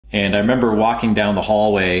And I remember walking down the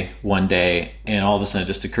hallway one day, and all of a sudden it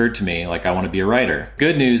just occurred to me, like, I want to be a writer.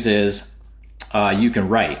 Good news is you can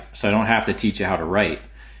write, so I don't have to teach you how to write.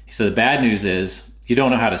 So the bad news is you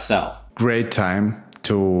don't know how to sell. Great time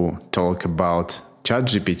to talk about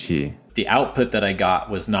ChatGPT. The output that I got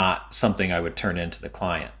was not something I would turn into the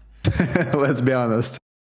client. Let's be honest.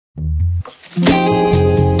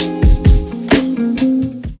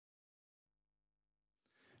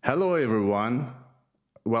 Hello, everyone.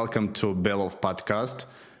 Welcome to Belov.Podcast.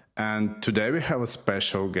 And today we have a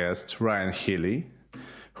special guest, Ryan Healy,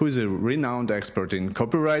 who is a renowned expert in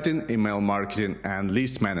copywriting, email marketing, and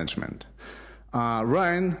list management.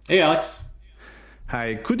 Ryan. Hey, Alex.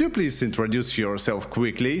 Hi, could you please introduce yourself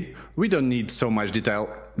quickly? We don't need so much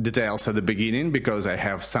details at the beginning because I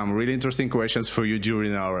have some really interesting questions for you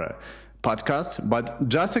during our podcast, but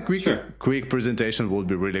just a quick presentation would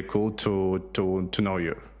be really cool to know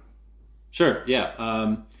you. Sure, yeah.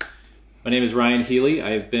 My name is Ryan Healy.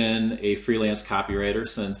 I've been a freelance copywriter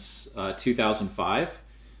since 2005,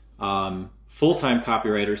 full-time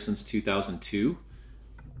copywriter since 2002,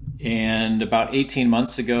 and about 18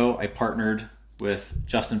 months ago I partnered with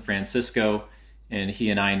Justin Francisco, and he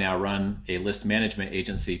and I now run a list management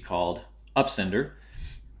agency called Upsender.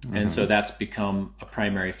 Mm-hmm. And so that's become a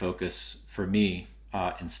primary focus for me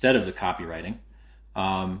instead of the copywriting.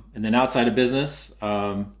 And then outside of business,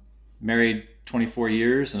 married 24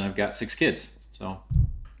 years and I've got 6 kids. So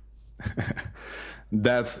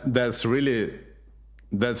that's really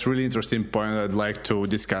interesting point I'd like to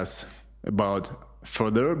discuss about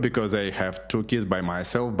further, because I have 2 kids by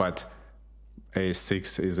myself, but a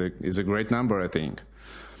 6 is a great number, I think.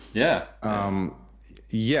 Yeah.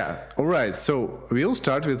 Yeah. All right. So we'll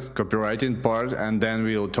start with copywriting part, and then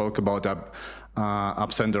we'll talk about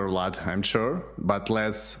Upsender a lot, I'm sure. But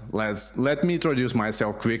let me introduce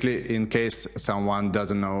myself quickly in case someone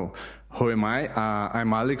doesn't know who am I.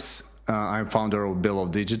 I'm Alex. I'm founder of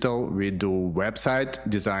Belovdigital. We do website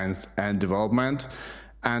designs and development,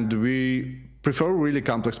 and we prefer really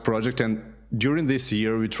complex project. And during this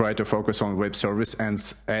year, we try to focus on web service and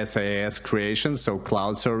SaaS creation, so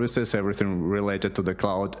cloud services, everything related to the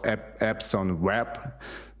cloud apps on web.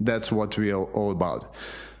 That's what we are all about.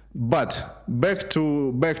 But back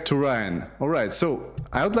to Ryan. All right, so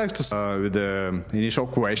I would like to start with the initial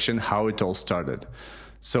question, how it all started.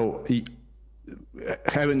 So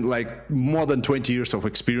having like more than 20 years of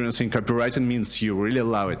experience in copywriting means you really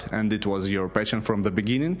love it, and it was your passion from the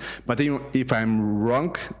beginning. But if I'm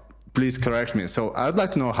wrong, please correct me. So I'd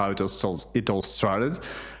like to know how it all started.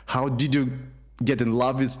 How did you get in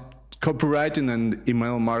love with copywriting and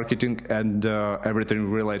email marketing and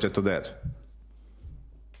everything related to that?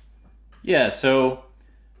 Yeah, so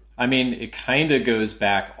I mean, it kind of goes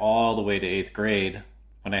back all the way to 8th grade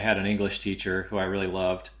when I had an English teacher who I really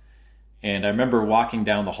loved. And I remember walking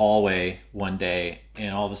down the hallway one day,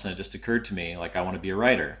 and all of a sudden it just occurred to me, like, I want to be a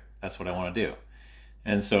writer. That's what I want to do.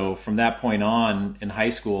 And so from that point on in high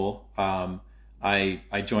school,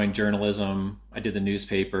 I joined journalism. I did the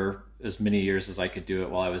newspaper as many years as I could do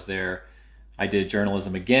it while I was there. I did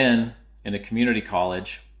journalism again in a community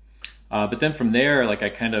college. But then from there, like, I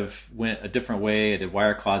kind of went a different way. I did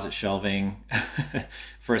wire closet shelving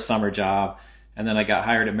for a summer job. And then I got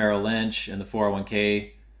hired at Merrill Lynch in the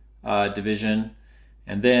 401k division.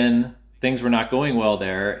 And then things were not going well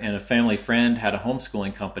there, and a family friend had a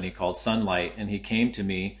homeschooling company called Sunlight, and he came to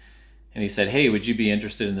me and he said, hey, would you be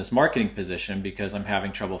interested in this marketing position, because I'm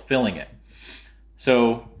having trouble filling it.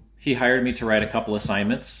 So he hired me to write a couple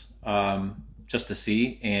assignments just to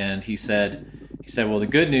see, and he said, well, the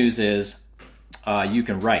good news is you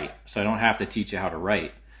can write, so I don't have to teach you how to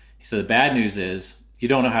write. He said, the bad news is you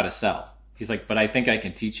don't know how to sell. He's like, but I think I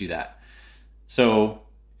can teach you that. So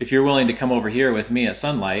if you're willing to come over here with me at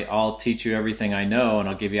Sunlight, I'll teach you everything I know, and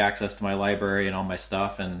I'll give you access to my library and all my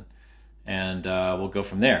stuff, and we'll go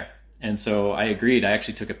from there. And so I agreed. I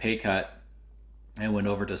actually took a pay cut and went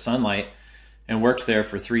over to Sunlight and worked there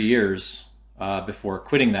for 3 years before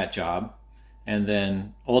quitting that job, and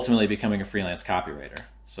then ultimately becoming a freelance copywriter.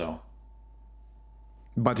 So,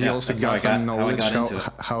 but you also got some knowledge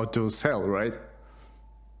how to sell, right?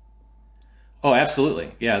 Oh,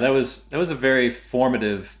 absolutely. Yeah, that was a very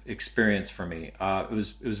formative experience for me. It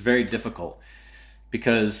was very difficult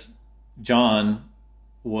because John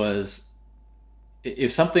was,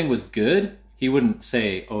 if something was good, he wouldn't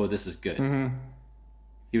say, "Oh, this is good." Mm-hmm.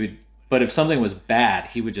 He would, but if something was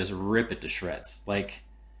bad, he would just rip it to shreds. Like,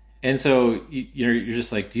 and so you're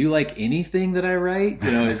just like, "Do you like anything that I write?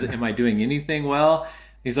 You know, am I doing anything well?"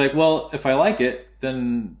 He's like, "Well, if I like it,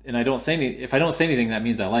 then, and I don't say if I don't say anything, that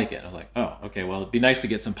means I like it." I was like, "Oh, okay. Well, it'd be nice to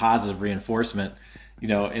get some positive reinforcement,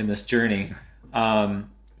 in this journey.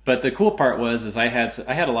 But the cool part is I had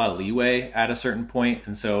a lot of leeway at a certain point,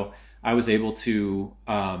 and so I was able to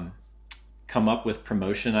come up with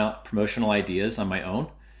promotional ideas on my own,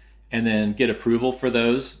 and then get approval for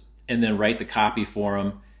those, and then write the copy for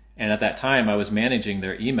them. And at that time, I was managing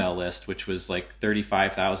their email list, which was like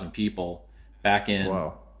 35,000 people back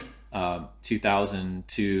in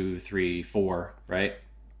 2002, 3, 4, right?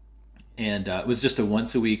 And it was just a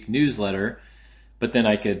once a week newsletter, but then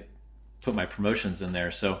I could put my promotions in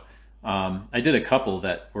there. So I did a couple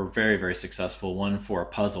that were very, very successful. One for a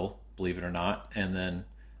puzzle, believe it or not, and then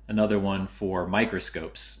another one for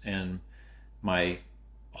microscopes. And my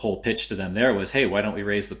whole pitch to them there was, hey, why don't we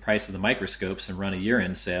raise the price of the microscopes and run a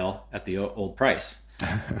year-end sale at the old price?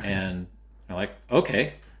 And they're like,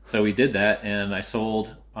 okay. So we did that, and I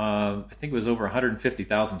sold, I think it was over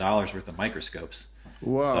 $150,000 worth of microscopes.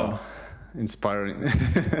 Wow. So, inspiring.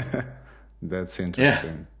 That's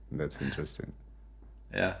interesting. Yeah. That's interesting.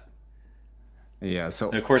 Yeah. Yeah. So,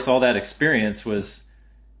 and of course, all that experience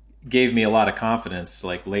gave me a lot of confidence,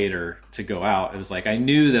 like later, to go out. It was like I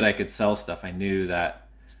knew that I could sell stuff. I knew that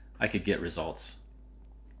I could get results.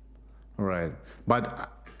 Right. But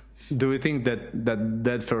do you think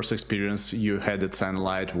that first experience you had at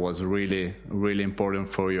Sunlight was really, really important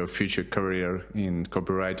for your future career in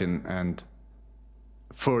copywriting and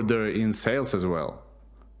further in sales as well?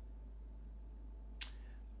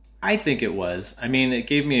 I think it was. I mean, it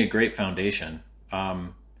gave me a great foundation.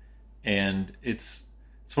 And it's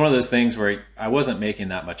one of those things where I wasn't making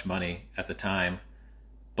that much money at the time,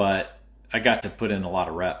 but I got to put in a lot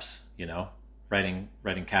of reps, writing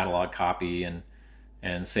catalog copy and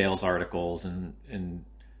sales articles and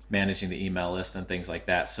managing the email list and things like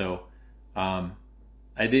that. So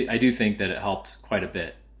I do think that it helped quite a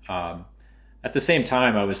bit. At the same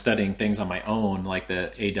time, I was studying things on my own, like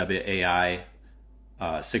the AWAI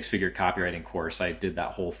six-figure copywriting course. I did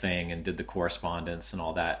that whole thing and did the correspondence and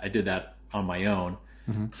all that. I did that on my own.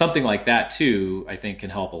 Mm-hmm. Something like that too, I think, can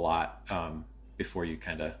help a lot before you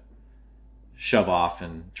kind of shove off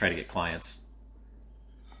and try to get clients.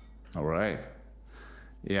 All right.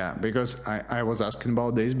 Yeah, because I was asking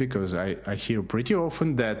about this because I hear pretty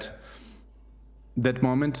often that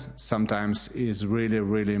moment sometimes is really,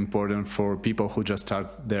 really important for people who just start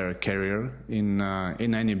their career in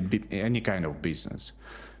any kind of business.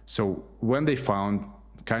 So when they found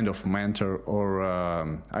kind of mentor or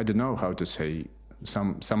I don't know how to say,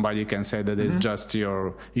 somebody can say that it's just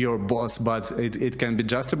your boss, but it can be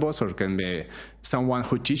just a boss, or it can be someone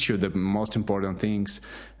who teach you the most important things,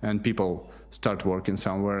 and people start working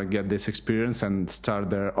somewhere, get this experience and start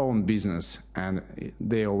their own business. And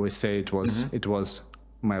they always say it was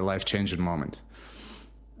my life-changing moment.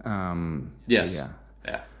 Yes. So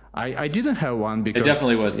yeah. I didn't have one because it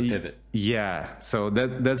definitely was the pivot. Yeah. So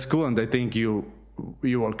that's cool. And I think you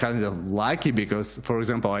were kind of lucky because, for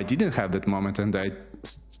example, I didn't have that moment, and I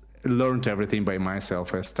learned everything by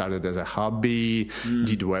myself. I started as a hobby,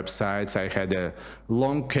 did websites. I had a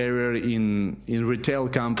long career in retail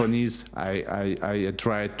companies. I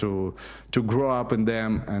tried to grow up in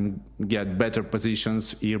them and get better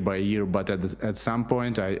positions year by year. But at some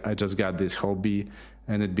point, I just got this hobby,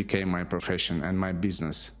 and it became my profession and my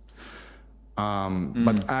business.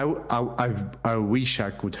 But I wish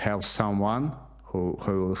I could have someone who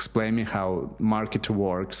will explain me how market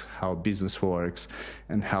works, how business works,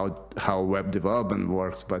 and how web development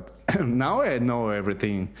works. But now I know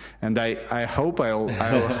everything, and I hope I'll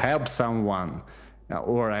help someone,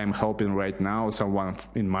 or I'm helping right now someone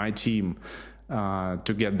in my team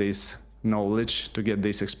to get this knowledge, to get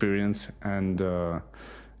this experience, and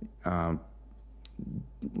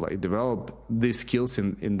like develop these skills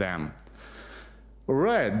in them. All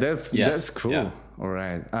right, that's cool. Yeah. All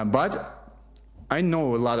right, but I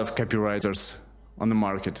know a lot of copywriters on the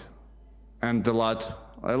market, and a lot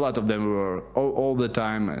of them were all the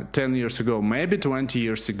time. 10 years ago, maybe 20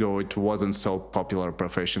 years ago, it wasn't so popular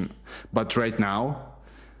profession. But right now,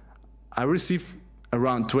 I receive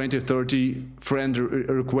around 20, 30 friend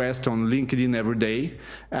requests on LinkedIn every day.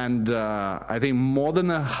 And I think more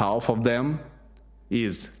than a half of them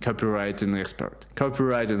is copywriting expert,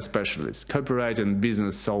 copywriting specialist, copywriting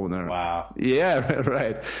business owner. Wow. Yeah,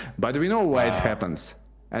 right. But we know why it happens.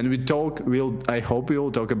 And I hope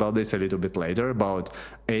we'll talk about this a little bit later, about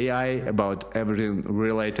AI, about everything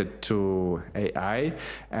related to AI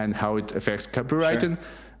and how it affects copywriting. Sure.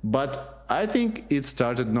 But I think it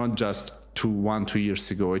started not just 2 years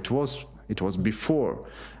ago. It was before.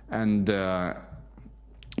 And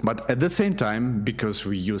but at the same time, because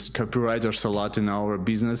we use copywriters a lot in our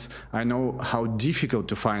business, I know how difficult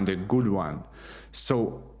to find a good one.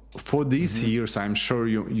 So for these years, I'm sure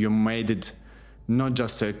you made it not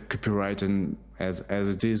just a copywriting as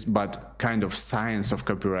it is, but kind of science of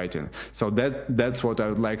copywriting. So that's what I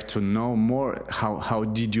would like to know more. How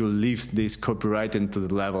did you lift this copywriting to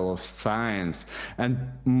the level of science? And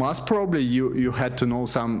most probably you had to know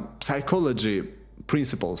some psychology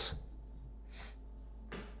principles.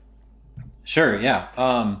 Sure.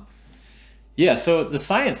 Yeah. Yeah. So the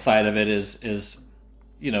science side of it is,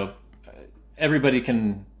 everybody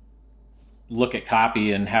can look at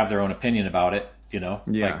copy and have their own opinion about it,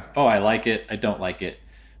 like, oh, I like it, I don't like it.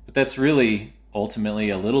 But that's really ultimately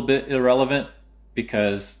a little bit irrelevant,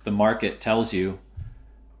 because the market tells you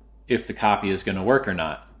if the copy is going to work or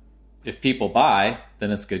not. If people buy,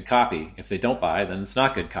 then it's good copy. If they don't buy, then it's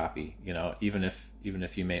not good copy, even if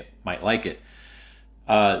you might like it.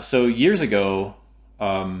 So years ago,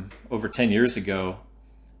 over 10 years ago,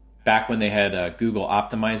 back when they had a Google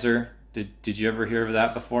Optimizer, did you ever hear of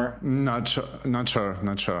that before? Not sure.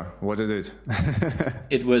 What is it?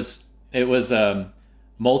 It was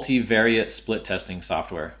multivariate split testing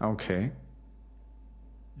software. Okay.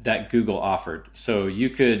 That Google offered. So you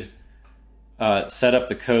could set up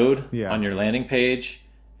the code on your landing page,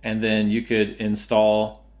 and then you could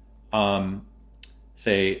install,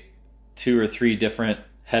 say, 2 or 3 different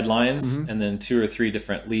headlines, and then 2 or 3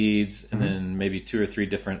 different leads, and then maybe 2 or 3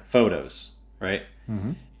 different photos, right?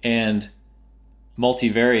 And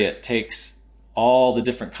multivariate takes all the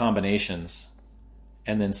different combinations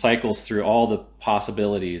and then cycles through all the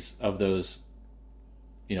possibilities of those,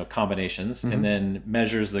 combinations, and then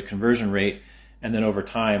measures the conversion rate. And then over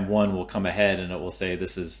time, one will come ahead and it will say,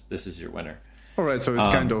 this is your winner. All right. So it's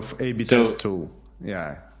kind of A/B test tool.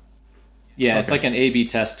 Yeah. Yeah. It's like an A/B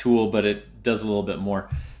test tool, but it does a little bit more.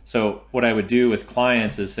 So what I would do with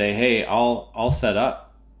clients is say, hey, I'll set up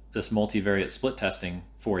this multivariate split testing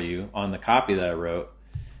for you on the copy that I wrote.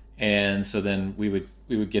 And so then we would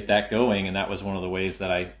get that going. And that was one of the ways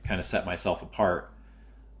that I kind of set myself apart,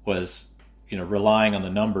 was, relying on the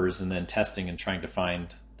numbers and then testing and trying to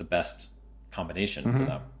find the best combination for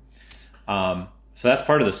them. So that's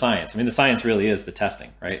part of the science. I mean, the science really is the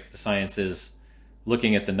testing, right? The science is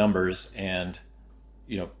looking at the numbers and,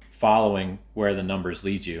 following where the numbers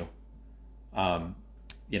lead you.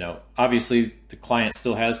 Obviously the client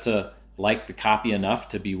still has to like the copy enough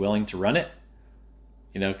to be willing to run it,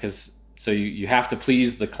 because you have to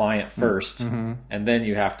please the client first, and then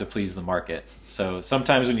you have to please the market. So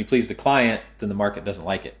sometimes when you please the client, then the market doesn't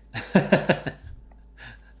like it.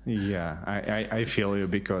 Yeah, I feel you,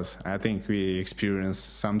 because I think we experience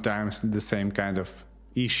sometimes the same kind of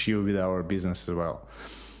issue with our business as well.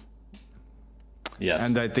 Yes.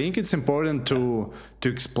 And I think it's important to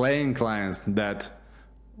explain clients that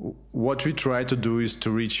what we try to do is to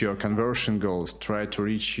reach your conversion goals, try to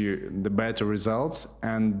reach the better results,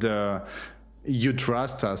 and you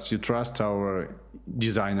trust us, you trust our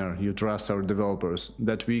designer, you trust our developers,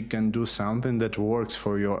 that we can do something that works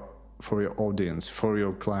for your audience, for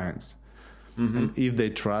your clients. And if they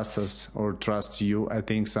trust us or trust you, I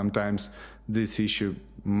think sometimes this issue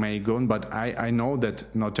may go on, but I know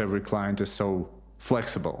that not every client is so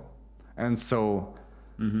flexible. And so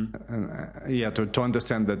to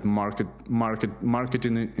understand that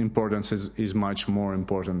marketing importance is much more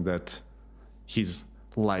important than his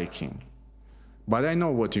liking. But I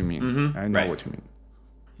know what you mean. I know what you mean.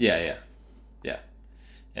 Yeah.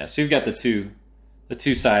 So you've got the two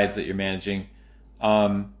sides that you're managing.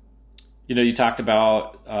 You talked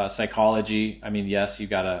about psychology. I mean, yes, you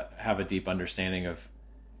got to have a deep understanding of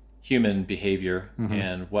human behavior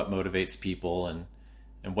and what motivates people and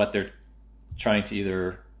what they're trying to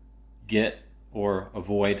either get or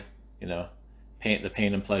avoid, the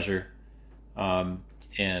pain and pleasure,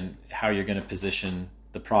 and how you're going to position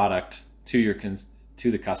the product to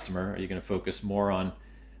the customer. Are you going to focus more on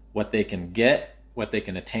what they can get, what they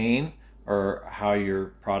can attain, or how your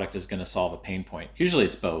product is going to solve a pain point? Usually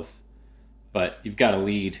it's both, but you've got to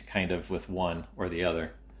lead kind of with one or the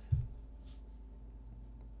other.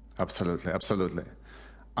 Absolutely.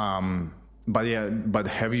 But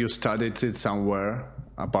have you studied it somewhere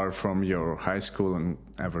apart from your high school and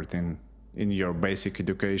everything in your basic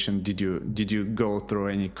education? Did you go through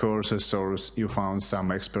any courses, or you found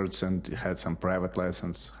some experts and had some private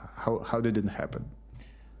lessons? How did it happen?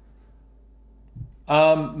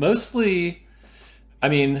 Mostly, I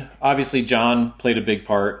mean, obviously John played a big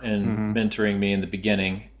part in mentoring me in the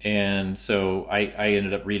beginning. And so I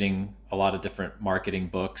ended up reading a lot of different marketing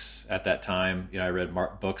books at that time. I read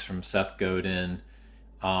books from Seth Godin,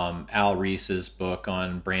 Al Reese's book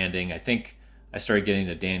on branding. I think I started getting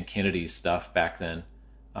to Dan Kennedy's stuff back then,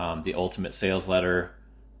 The Ultimate Sales Letter,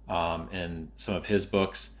 and some of his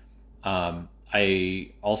books.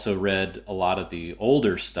 I also read a lot of the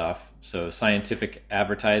older stuff, so Scientific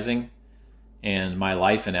Advertising and My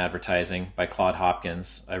Life in Advertising by Claude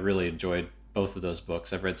Hopkins. I really enjoyed both of those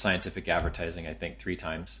books. I've read Scientific Advertising, I think, 3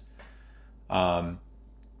 times. I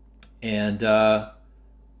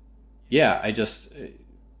just,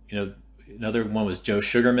 another one was Joe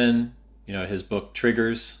Sugarman, his book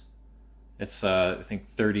Triggers. It's, I think,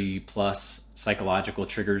 30 plus psychological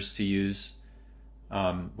triggers to use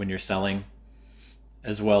when you're selling,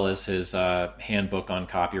 as well as his handbook on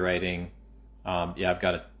copywriting. I've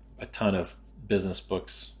got a ton of business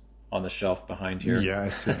books on the shelf behind here. Yeah, I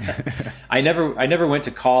see. I never went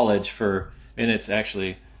to college and it's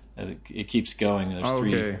actually, it keeps going. There's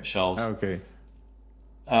 3 shelves. Okay.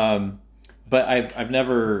 But I've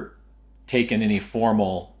never taken any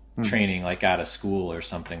formal training like out of school or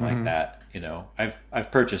something like that.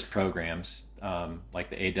 I've purchased programs like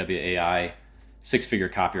the AWAI 6-figure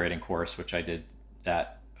copywriting course, which I did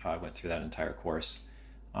that. I went through that entire course.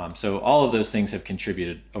 So all of those things have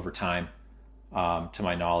contributed over time to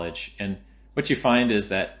my knowledge. And what you find is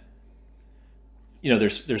that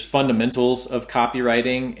there's fundamentals of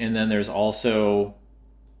copywriting, and then there's also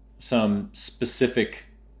some specific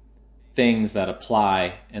things that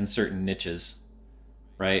apply in certain niches,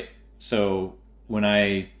 right? So when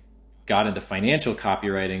I got into financial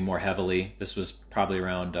copywriting more heavily, this was probably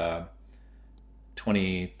around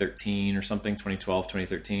 2013 or something, 2012,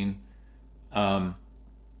 2013. I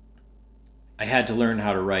had to learn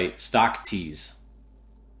how to write stock tease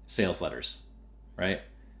sales letters, right?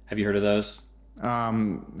 Have you heard of those?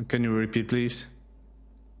 Can you repeat, please?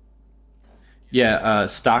 Yeah,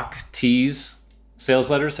 stock tease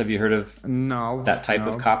sales letters. Have you heard of that type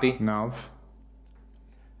of copy? No.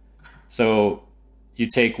 So you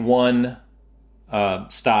take one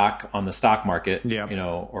stock on the stock market,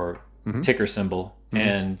 or ticker symbol,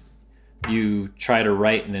 and you try to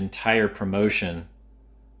write an entire promotion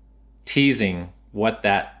teasing what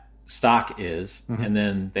that stock is, and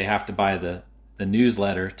then they have to buy the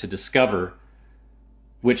newsletter to discover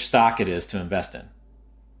which stock it is to invest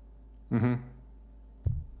in.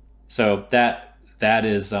 So that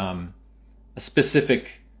is a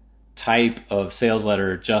specific type of sales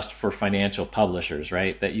letter just for financial publishers,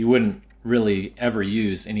 right? That you wouldn't really ever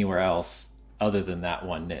use anywhere else other than that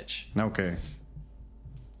one niche. Okay.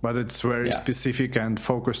 But it's very specific and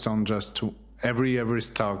focused on just every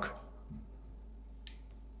stock.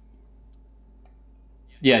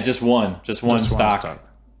 Yeah, just one stock.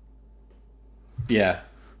 Yeah.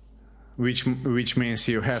 Which means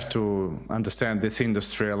you have to understand this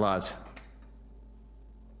industry a lot.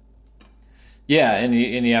 Yeah, and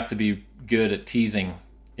you have to be good at teasing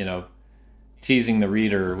the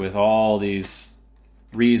reader with all these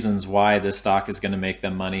reasons why this stock is going to make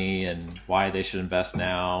them money and why they should invest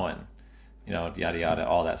now, and yada yada,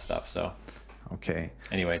 all that stuff. So okay.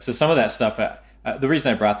 Anyway, so some of that stuff, the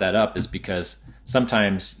reason I brought that up is because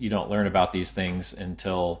sometimes you don't learn about these things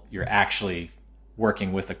until you're actually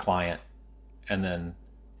working with a client, and then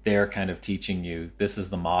they're kind of teaching you, this is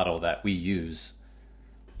the model that we use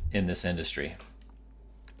in this industry.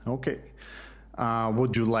 Okay.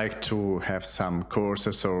 Would you like to have some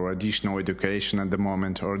courses or additional education at the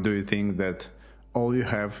moment, or do you think that all you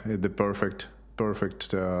have is the perfect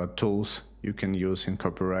tools you can use in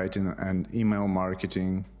copywriting and email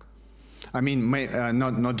marketing? I mean,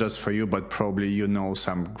 not just for you, but probably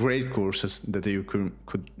some great courses that you could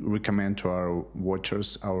recommend to our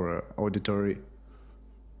watchers, our auditory.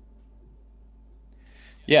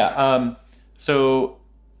 Yeah. So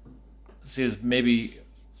this is maybe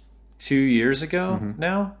 2 years ago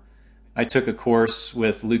now. I took a course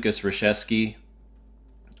with Lucas Rashesky.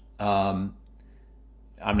 I'm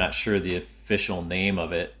not sure the official name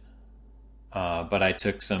of it, but I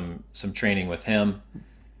took some training with him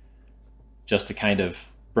just to kind of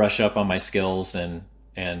brush up on my skills and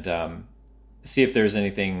see if there's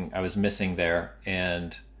anything I was missing there.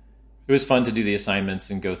 And it was fun to do the assignments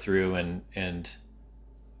and go through and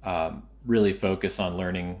really focus on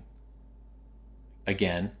learning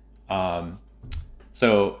again.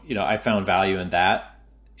 So I found value in that,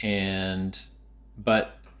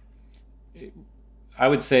 but I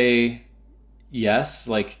would say yes,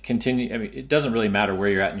 like continue. I mean, it doesn't really matter where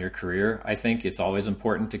you're at in your career. I think it's always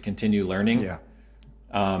important to continue learning,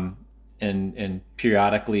 and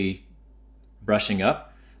periodically brushing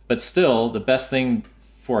up. But still, the best thing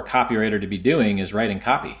for a copywriter to be doing is writing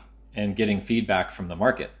copy and getting feedback from the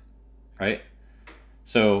market, right?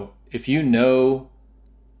 So if you know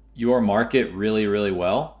your market really, really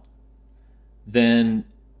well, then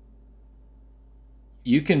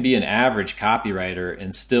you can be an average copywriter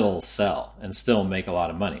and still sell and still make a lot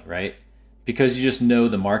of money, right? Because you just know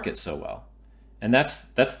the market so well. And that's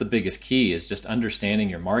the biggest key, is just understanding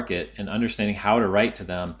your market and understanding how to write to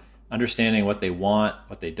them, understanding what they want,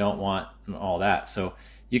 what they don't want, and all that. So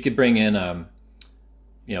you could bring in a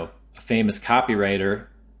famous copywriter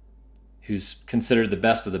who's considered the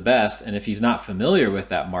best of the best, and if he's not familiar with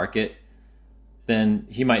that market, then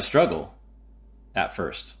he might struggle at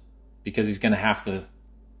first, because he's going to have to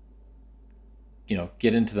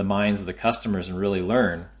get into the minds of the customers and really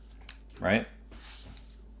learn, right?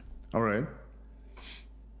 All right.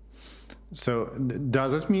 So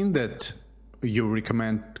does it mean that you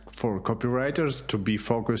recommend for copywriters to be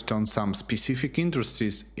focused on some specific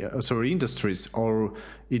industries, or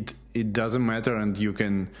it doesn't matter, and you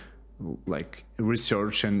can like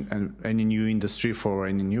research and any new industry for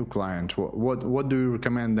any new client? What do you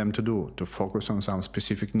recommend them to do? To focus on some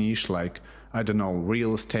specific niche, like, I don't know,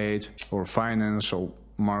 real estate or financial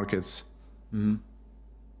markets? Mm-hmm.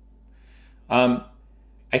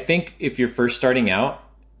 I think if you're first starting out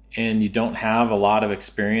and you don't have a lot of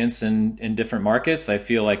experience in different markets, I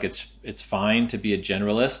feel like it's fine to be a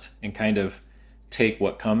generalist and kind of take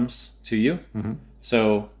what comes to you. Mm-hmm.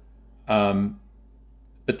 So,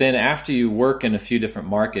 but then after you work in a few different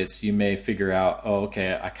markets, you may figure out, oh,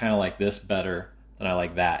 okay, I kind of like this better than I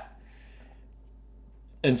like that.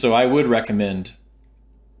 And so I would recommend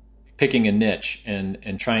picking a niche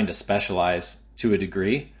and trying to specialize to a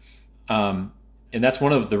degree. And that's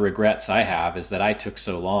one of the regrets I have, is that I took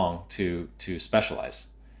so long to specialize.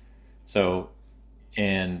 So,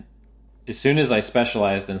 and as soon as I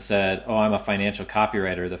specialized and said, oh, I'm a financial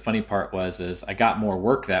copywriter, the funny part is I got more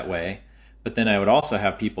work that way. But then I would also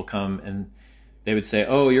have people come and they would say,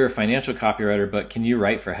 oh, you're a financial copywriter, but can you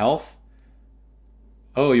write for health?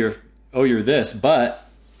 Oh, you're this, but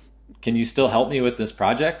can you still help me with this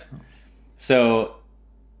project? So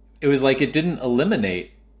it was like, it didn't eliminate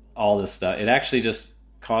all this stuff. It actually just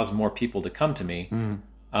caused more people to come to me,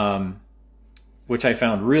 which I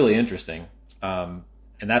found really interesting. And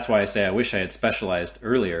that's why I say I wish I had specialized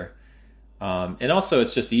earlier. And also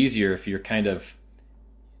it's just easier if you're kind of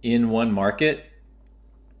in one market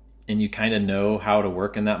and you kind of know how to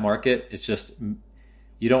work in that market. It's just,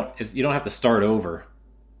 you don't have to start over,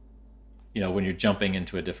 when you're jumping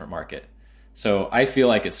into a different market. So I feel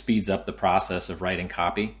like it speeds up the process of writing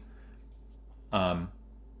copy.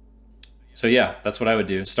 So yeah, that's what I would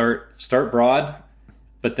do. Start broad,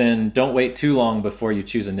 but then don't wait too long before you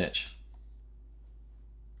choose a niche.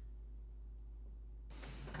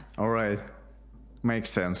 All right. Makes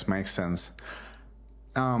sense.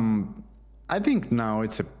 I think now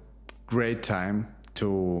it's a great time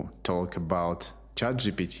to talk about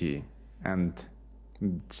ChatGPT and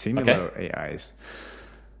similar AIs.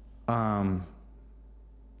 I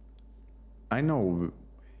know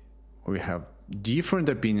we have different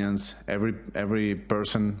opinions. Every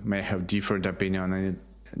person may have different opinion, and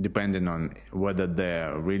depending on whether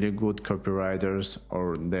they're really good copywriters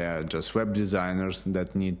or they're just web designers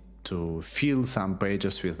that need to fill some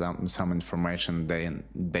pages with some information.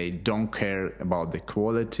 They don't care about the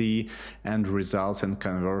quality and results and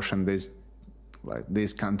conversion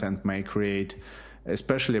this content may create,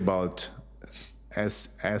 especially about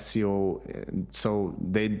SEO. So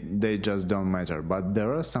they just don't matter. But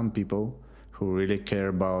there are some people who really care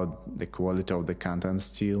about the quality of the content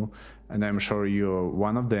still, and I'm sure you're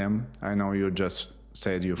one of them. I know you just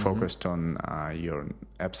said you focused on your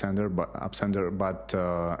Upsender, but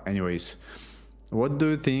anyways, what do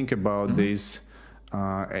you think about this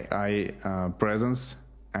AI presence?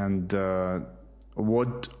 And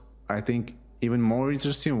what I think even more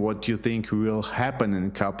interesting, what do you think will happen in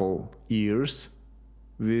a couple years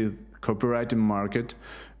with copywriting market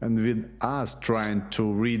and with us trying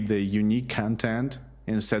to read the unique content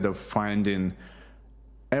instead of finding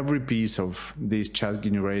every piece of this chat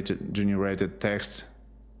generated text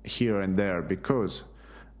here and there? Because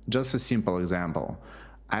just a simple example,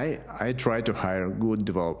 I try to hire good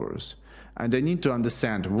developers, and I need to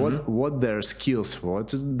understand what their skills,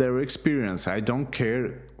 what their experience. I don't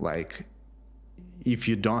care, like, if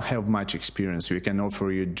you don't have much experience, we can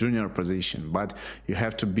offer you a junior position, but you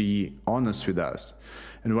have to be honest with us.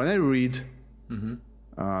 And when I read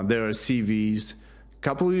their CVs, a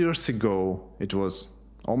couple of years ago, it was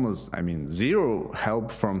almost, zero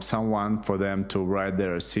help from someone for them to write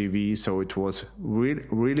their CV. So it was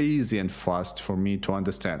really easy and fast for me to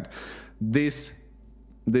understand this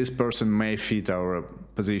person may fit our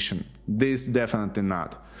position. This definitely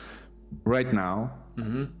not. Right now,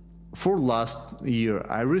 for last year,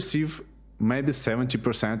 I received maybe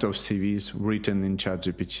 70% of CVs written in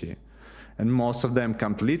ChatGPT. and most of them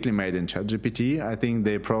completely made in ChatGPT. I think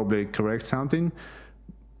they probably correct something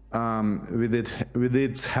with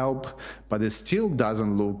its help, but it still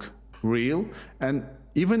doesn't look real. And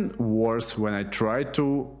even worse, when I try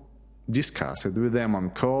to discuss it with them on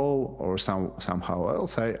call or somehow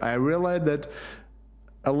else, I realized that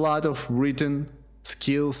a lot of written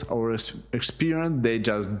skills or experience, they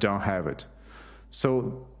just don't have it.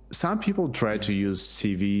 So some people try to use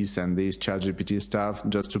CVs and this ChatGPT stuff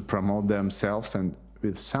just to promote themselves, and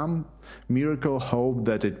with some miracle hope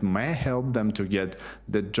that it may help them to get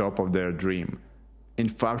the job of their dream. In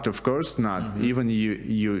fact, of course not. Mm-hmm. Even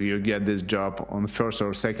you get this job on first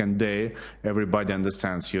or second day, everybody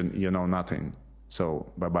understands you know nothing. So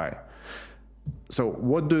bye-bye. So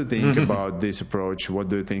what do you think about this approach? What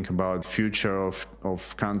do you think about future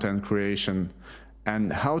of content creation,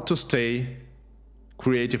 and how to stay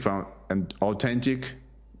creative and authentic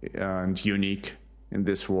and unique in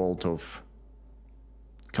this world of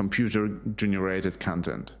computer-generated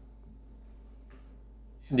content?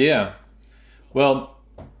 Yeah. Well,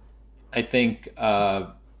 I think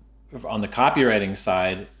on the copywriting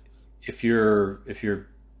side, if you're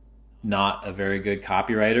not a very good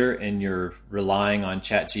copywriter and you're relying on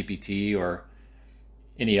ChatGPT or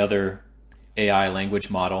any other AI language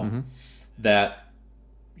model, that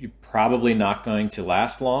you're probably not going to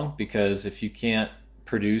last long, because if you can't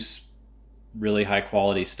produce really high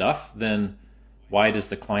quality stuff, then why does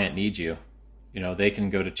the client need you? They can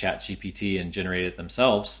go to ChatGPT and generate it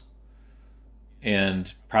themselves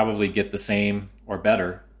and probably get the same or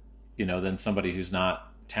better, than somebody who's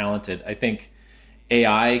not talented. I think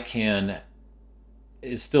AI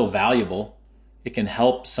is still valuable. It can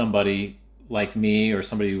help somebody like me or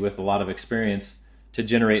somebody with a lot of experience to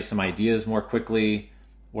generate some ideas more quickly,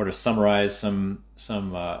 or to summarize some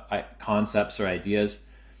concepts or ideas.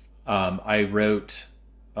 I wrote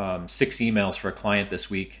 6 emails for a client this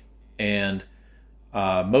week, and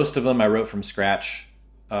most of them I wrote from scratch.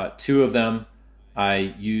 2 of them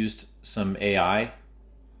I used some AI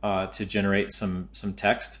to generate some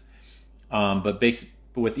text. But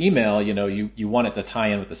with email, you want it to tie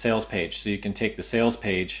in with the sales page. So you can take the sales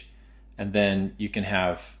page, and then you can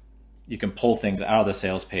pull things out of the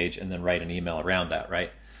sales page and then write an email around that,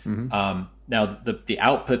 right? Mm-hmm. Now the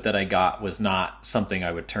output that I got was not something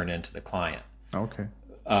I would turn into the client. Okay.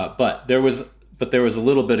 But there was a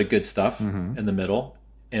little bit of good stuff in the middle,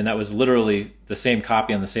 and that was literally the same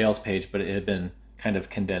copy on the sales page, but it had been kind of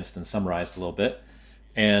condensed and summarized a little bit.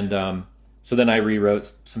 And so then I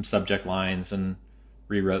rewrote some subject lines and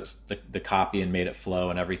rewrote the copy and made it flow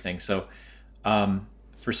and everything. So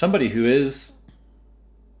for somebody who is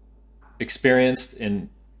experienced and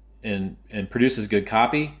produces good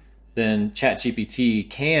copy, then ChatGPT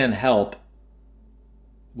can help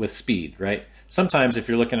with speed, right? Sometimes if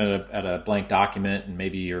you're looking at a blank document and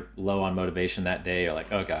maybe you're low on motivation that day, you're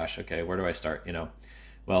like, oh gosh, okay, where do I start?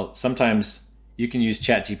 Well, sometimes you can use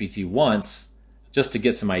ChatGPT once just to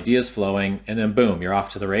get some ideas flowing, and then boom, you're off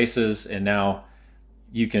to the races, and now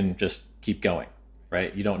you can just keep going,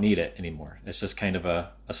 right? You don't need it anymore. It's just kind of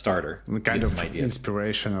a starter. Kind of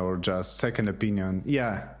inspiration or just second opinion.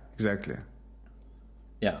 Yeah, exactly.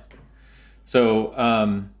 Yeah. So,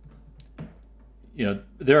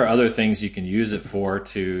 there are other things you can use it for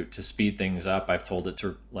to speed things up. I've told it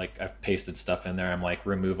to, I've pasted stuff in there. I'm like,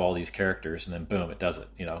 remove all these characters, and then boom, it does it,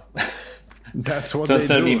 That's what so they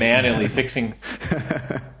instead do. of me manually fixing,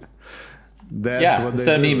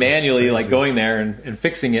 instead of me manually going there and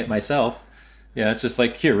fixing it myself, it's just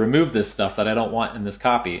like, here, remove this stuff that I don't want in this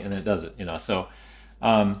copy, and it does it. So,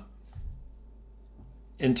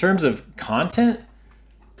 in terms of content,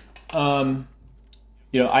 I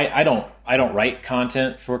don't write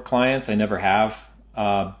content for clients. I never have.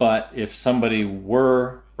 But if somebody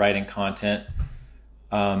were writing content,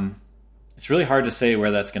 it's really hard to say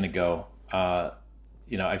where that's going to go.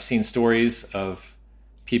 I've seen stories of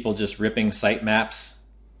people just ripping site maps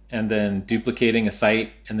and then duplicating a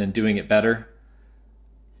site and then doing it better,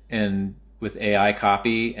 and with AI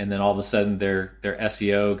copy, and then all of a sudden their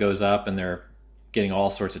SEO goes up and they're getting all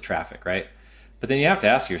sorts of traffic, right? But then you have to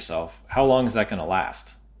ask yourself, how long is that going to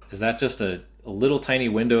last? Is that just a little tiny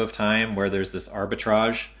window of time where there's this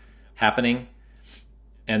arbitrage happening,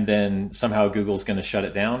 and then somehow Google's going to shut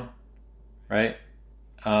it down, right?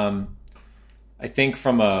 I think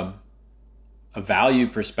from a value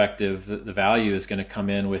perspective, the value is going to come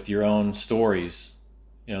in with your own stories,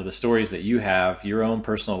 the stories that you have, your own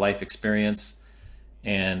personal life experience,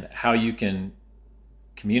 and how you can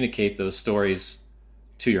communicate those stories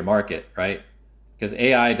to your market, right? Because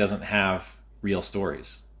AI doesn't have real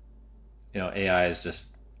stories. AI is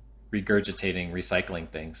just regurgitating, recycling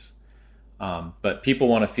things. But people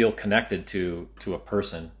want to feel connected to a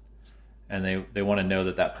person, and they want to know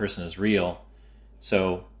that that person is real.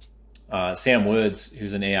 So Sam Woods,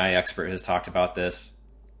 who's an AI expert, has talked about this,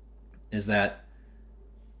 is that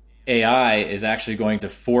AI is actually going to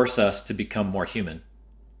force us to become more human.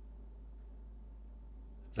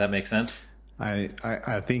 Does that make sense?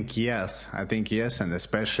 I think yes. I think yes, and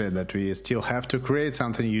especially that we still have to create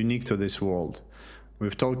something unique to this world.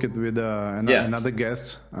 We've talked with another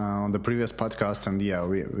guest on the previous podcast, and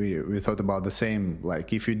we thought about the same.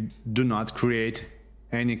 Like, if you do not create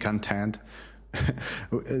any content,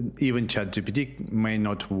 even ChatGPT may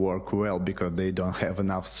not work well because they don't have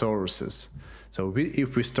enough sources. So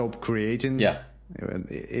if we stop creating,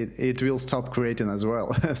 it will stop creating as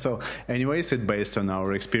well. So anyways, it's based on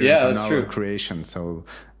our experience and our creation. So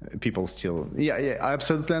people still, I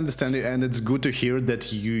absolutely understand it. And it's good to hear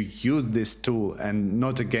that you use this tool and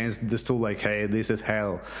not against this tool, like, hey, this is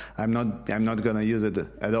hell, I'm not going to use it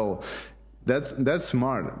at all. That's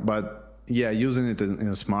smart. But using it in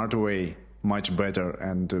a smart way, much better.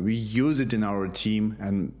 And we use it in our team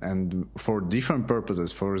and for different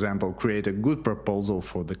purposes. For example, create a good proposal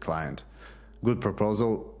for the client. Good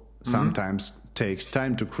proposal sometimes takes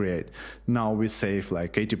time to create. Now we save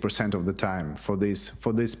like 80% of the time for this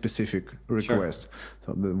specific request.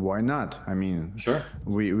 So why not? I mean,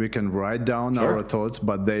 we can write down our thoughts,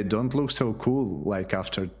 but they don't look so cool like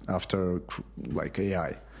after like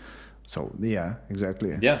AI. So yeah,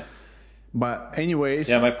 exactly. Yeah. But anyways,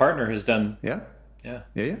 my partner has done. Yeah.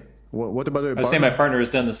 What about your partner? I was saying my partner has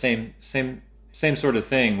done the same sort of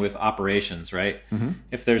thing with operations, right?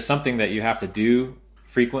 If there's something that you have to do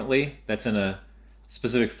frequently that's in a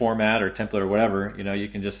specific format or template or whatever, you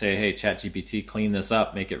can just say, hey, ChatGPT, clean this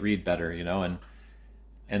up, make it read better,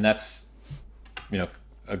 and that's,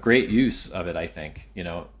 a great use of it, I think, in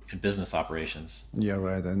business operations. Yeah,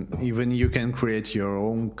 right. And even you can create your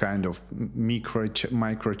own kind of micro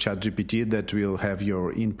ChatGPT that will have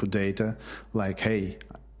your input data, like, hey,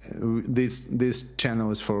 this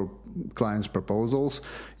channel is for clients' proposals.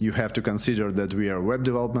 You have to consider that we are a web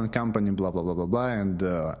development company, blah, blah, blah, blah, blah. And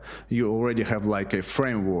you already have like a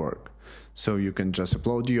framework. So you can just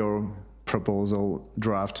upload your proposal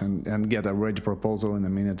draft and get a ready proposal in a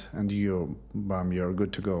minute, and you're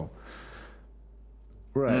good to go.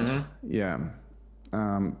 Right. Yeah.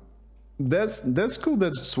 That's cool.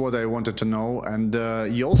 That's what I wanted to know. And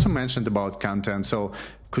you also mentioned about content. So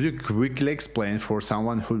could you quickly explain for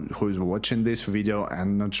someone who is watching this video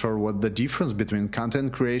and not sure what the difference between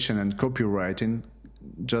content creation and copywriting,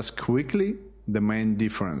 just quickly, the main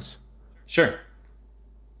difference? Sure.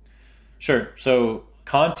 So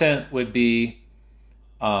content would be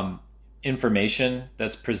information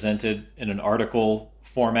that's presented in an article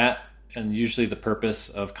format. And usually the purpose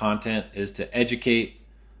of content is to educate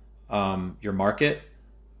your market,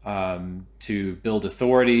 to build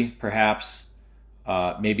authority, perhaps,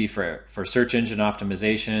 maybe for search engine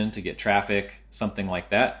optimization, to get traffic, something like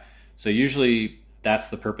that. So usually that's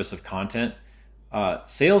the purpose of content.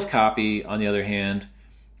 Sales copy, on the other hand,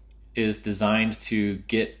 is designed to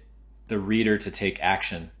get the reader to take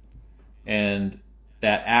action. And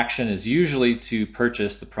that action is usually to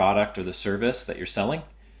purchase the product or the service that you're selling.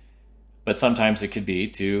 But sometimes it could be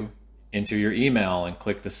to enter your email and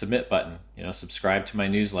click the submit button, subscribe to my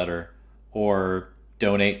newsletter, or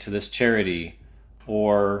donate to this charity,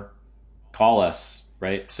 or call us,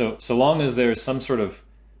 right? So long as there's some sort of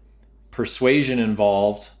persuasion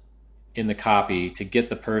involved in the copy to get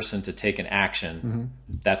the person to take an action,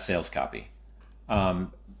 that's sales copy.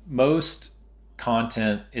 Most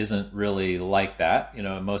content isn't really like that.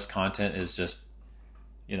 Most content is just,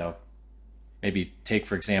 maybe take,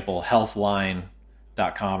 for example,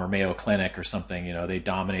 healthline.com or Mayo Clinic or something. They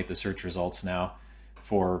dominate the search results now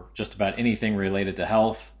for just about anything related to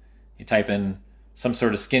health. You type in some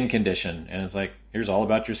sort of skin condition, and it's like, here's all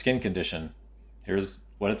about your skin condition. Here's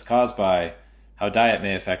what it's caused by, how diet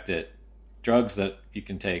may affect it, drugs that you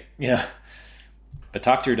can take. But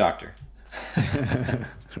talk to your doctor.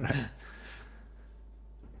 Right.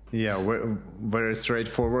 Yeah, very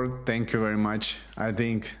straightforward. Thank you very much. I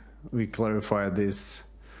think we clarify this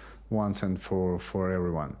once and for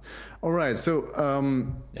everyone. All right. So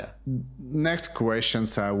next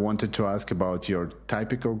questions I wanted to ask about your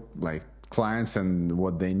typical clients and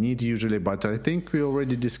what they need usually, but I think we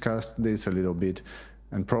already discussed this a little bit,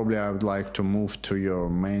 and probably I would like to move to your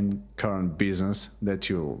main current business that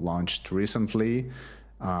you launched recently,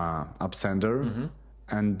 Upsender.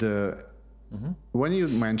 And when you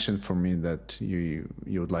mentioned for me that you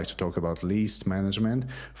would like to talk about list management,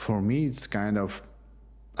 for me it's kind of,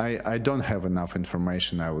 I don't have enough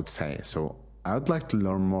information, I would say. So I would like to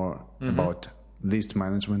learn more about list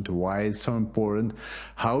management, why it's so important,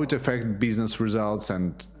 how it affects business results,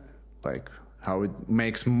 and like how it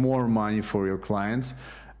makes more money for your clients.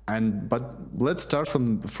 But let's start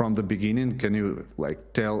from the beginning. Can you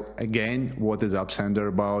like tell again what is Upsender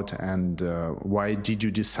about, and why did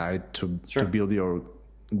you decide to build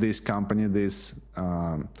this company, this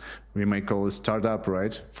we may call it startup,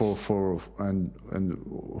 right? And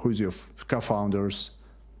who's your co-founders?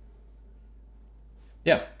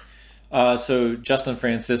 Yeah. So Justin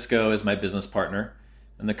Francisco is my business partner,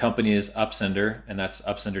 and the company is Upsender, and that's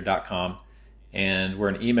upsender.com. And we're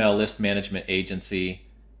an email list management agency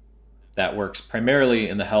that works primarily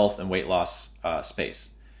in the health and weight loss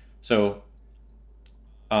space. So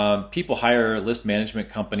people hire list management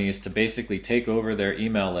companies to basically take over their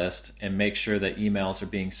email list and make sure that emails are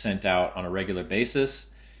being sent out on a regular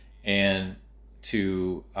basis, and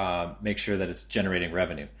to make sure that it's generating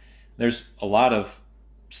revenue. There's a lot of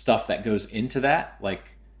stuff that goes into that,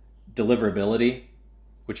 like deliverability,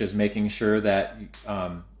 which is making sure that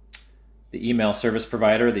the email service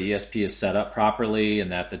provider, the ESP, is set up properly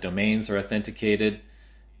and that the domains are authenticated,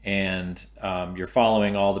 and you're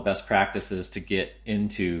following all the best practices to get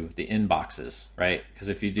into the inboxes, right? Because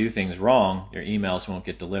if you do things wrong, your emails won't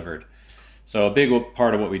get delivered. So a big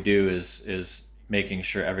part of what we do is making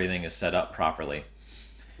sure everything is set up properly.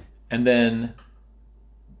 And then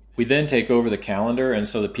we then take over the calendar, and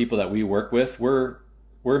so the people that we work with, we're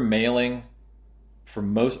mailing for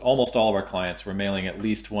almost all of our clients. We're mailing at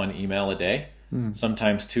least one email a day,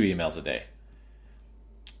 sometimes 2 emails a day.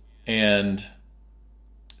 And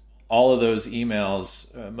all of those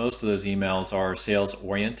emails, most of those emails are sales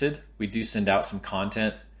oriented. We do send out some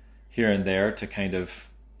content here and there to kind of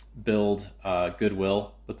build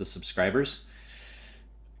goodwill with the subscribers.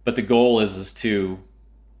 But the goal is to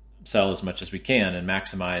sell as much as we can and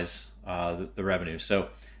maximize the revenue. So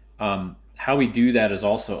how we do that is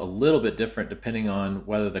also a little bit different depending on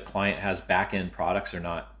whether the client has back-end products or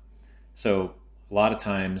not. So a lot of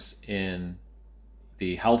times in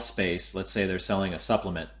the health space, let's say they're selling a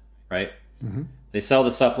supplement, right? Mm-hmm. They sell the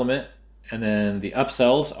supplement, and then the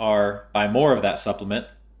upsells are buy more of that supplement,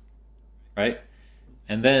 right?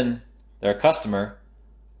 And then they're a customer,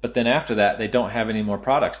 but then after that, they don't have any more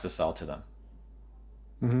products to sell to them.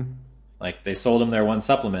 Mm-hmm. Like they sold them their one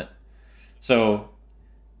supplement. So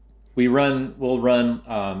we'll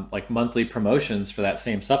run like monthly promotions for that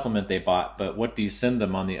same supplement they bought, but what do you send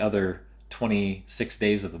them on the other 26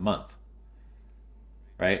 days of the month,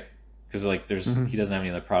 right? Because like he doesn't have any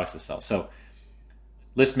other products to sell. So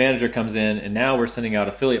list manager comes in, and now we're sending out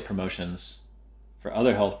affiliate promotions for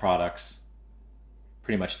other health products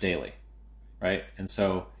pretty much daily, right? And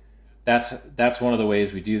so that's one of the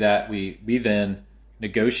ways we do that. We then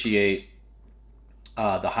negotiate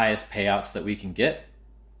the highest payouts that we can get.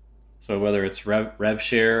 So whether it's rev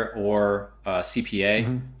share or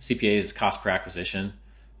CPA, CPA is cost per acquisition.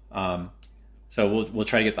 So we'll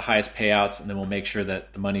try to get the highest payouts, and then we'll make sure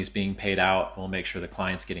that the money's being paid out, and we'll make sure the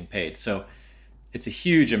client's getting paid. So it's a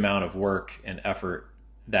huge amount of work and effort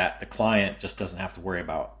that the client just doesn't have to worry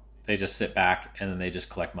about. They just sit back and then they just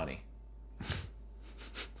collect money.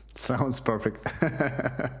 Sounds perfect.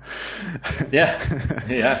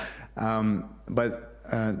 Yeah. But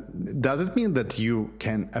does it mean that you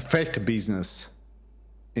can affect business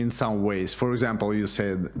in some ways? For example, you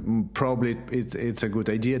said probably it's a good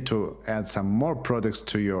idea to add some more products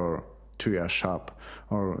to your shop,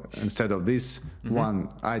 or instead of this one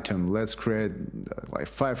item, let's create like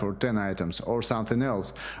 5 or 10 items or something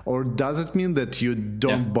else. Or does it mean that you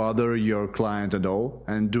don't bother your client at all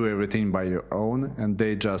and do everything by your own, and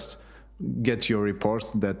they just get your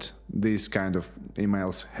reports that this kind of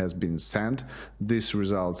emails has been sent, this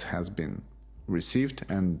results has been received,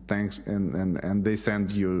 and thanks, and they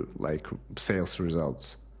send you like sales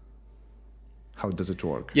results? How does it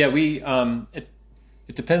work? Yeah,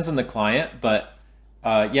 it depends on the client, but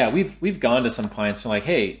we've gone to some clients and like,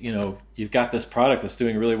 hey, you've got this product that's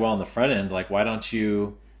doing really well on the front end. Like, why don't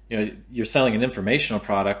you're selling an informational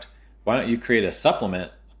product. Why don't you create a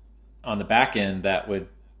supplement on the back end that would,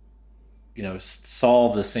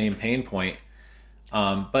 solve the same pain point?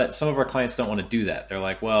 But some of our clients don't want to do that. They're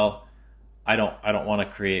like, well, I don't want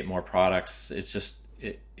to create more products. It's just,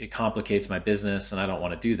 it complicates my business and I don't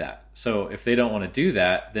want to do that. So if they don't want to do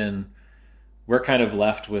that, then we're kind of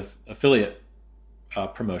left with affiliate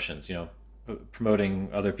promotions, promoting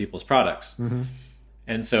other people's products. Mm-hmm.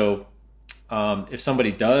 And so if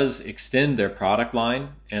somebody does extend their product line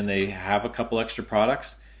and they have a couple extra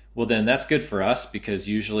products, well, then that's good for us, because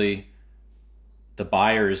usually the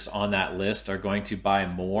buyers on that list are going to buy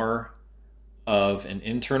more of an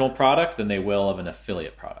internal product than they will of an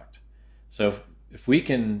affiliate product. So if we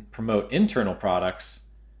can promote internal products,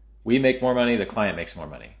 we make more money, the client makes more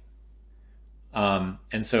money.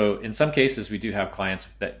 And so in some cases, we do have clients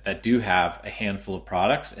that do have a handful of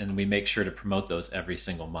products, and we make sure to promote those every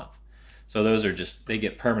single month. So those are just, they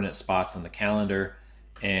get permanent spots on the calendar.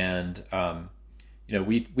 And,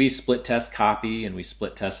 we split test copy, and we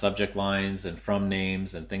split test subject lines and from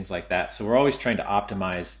names and things like that. So we're always trying to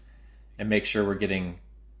optimize and make sure we're getting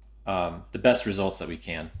the best results that we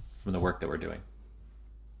can from the work that we're doing.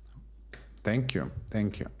 Thank you.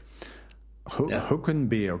 Who can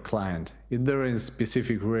be your client? Is there any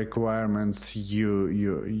specific requirements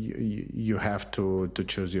you have to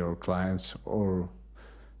choose your clients, or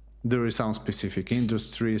there is some specific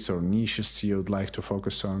industries or niches you'd like to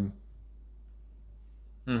focus on?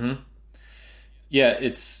 Mm-hmm. Yeah,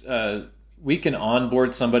 it's we can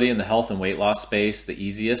onboard somebody in the health and weight loss space the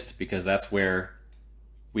easiest, because that's where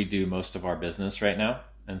we do most of our business right now,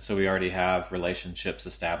 and so we already have relationships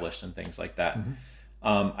established and things like that.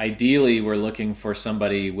 Mm-hmm. Ideally, we're looking for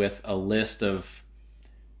somebody with a list of,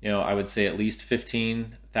 I would say at least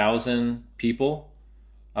 15,000 people,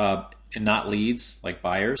 and not leads, like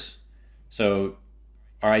buyers. So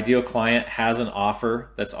our ideal client has an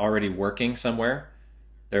offer that's already working somewhere.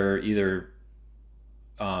 They're either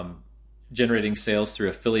generating sales through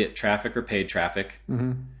affiliate traffic or paid traffic.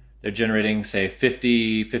 Mm-hmm. They're generating, say,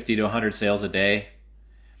 50 to 100 sales a day,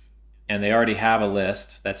 and they already have a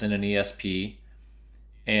list that's in an ESP,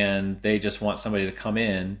 and they just want somebody to come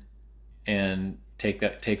in and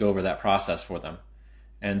take over that process for them.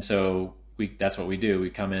 And so that's what we do. We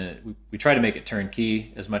come in, we try to make it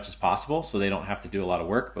turnkey as much as possible, so they don't have to do a lot of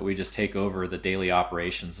work, but we just take over the daily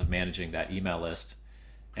operations of managing that email list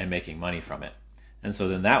and making money from it. And so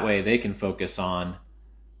then that way they can focus on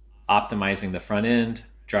optimizing the front end,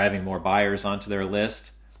 driving more buyers onto their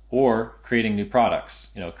list, or creating new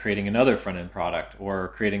products, creating another front end product, or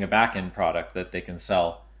creating a back end product that they can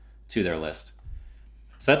sell to their list.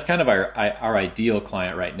 So that's kind of our ideal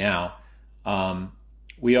client right now.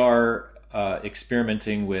 We are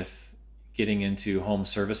experimenting with getting into home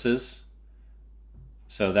services.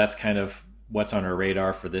 So that's kind of what's on our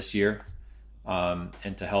radar for this year,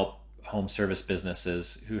 and to help home service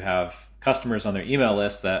businesses who have customers on their email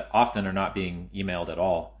list that often are not being emailed at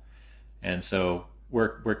all. And so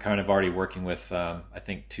we're kind of already working with, I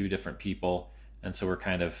think, 2 different people. And so we're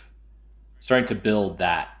kind of starting to build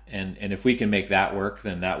that. And if we can make that work,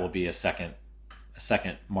 then that will be a second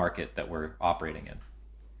market that we're operating in.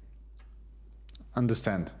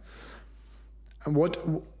 Understand.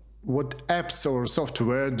 What apps or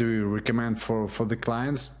software do you recommend for the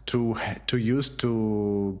clients to use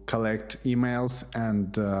to collect emails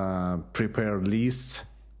and prepare lists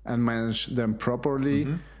and manage them properly?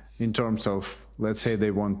 Mm-hmm. In terms of, let's say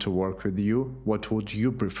they want to work with you, what would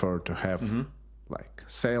you prefer to have? Mm-hmm. Like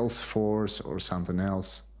Salesforce or something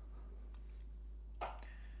else?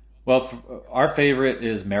 Well, our favorite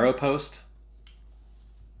is Meropost,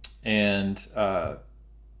 and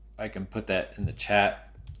I can put that in the chat.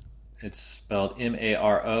 It's spelled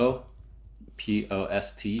Maropost,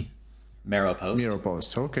 Meropost.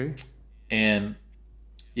 Meropost, okay. And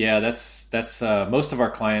yeah, that's most of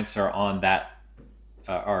our clients are on that.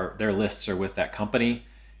 Their lists are with that company,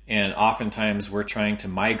 and oftentimes we're trying to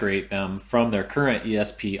migrate them from their current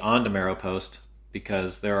ESP onto Meropost,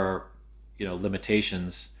 because there are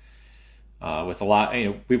limitations with a lot.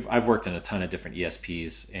 I've worked in a ton of different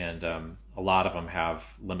ESPs, and a lot of them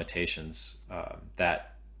have limitations that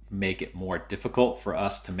make it more difficult for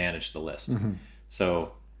us to manage the list. Mm-hmm.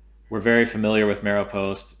 So we're very familiar with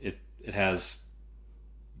Meropost. It has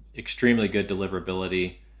extremely good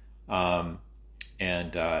deliverability,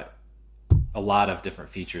 and a lot of different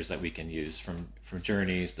features that we can use, from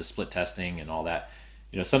journeys to split testing and all that.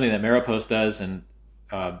 Something that Meropost does and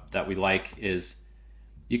that we like is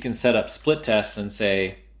you can set up split tests and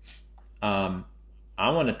say, I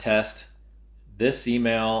want to test this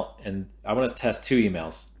email, and I want to test 2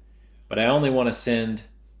 emails, but I only want to send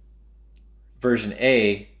version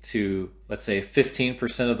A to, let's say,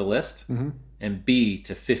 15% of the list, mm-hmm. and B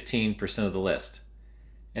to 15% of the list,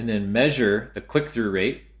 and then measure the click-through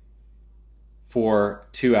rate for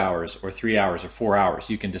 2 hours or 3 hours or 4 hours.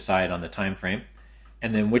 You can decide on the time frame.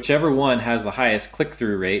 And then whichever one has the highest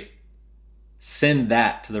click-through rate, send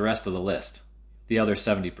that to the rest of the list, the other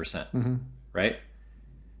 70%, mm-hmm. right?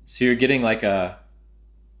 So you're getting like a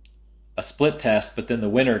split test, but then the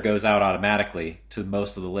winner goes out automatically to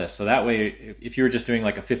most of the list. So that way, if you were just doing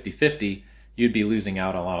like a 50-50, you'd be losing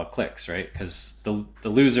out on a lot of clicks, right? Because the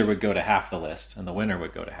loser would go to half the list and the winner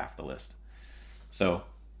would go to half the list. So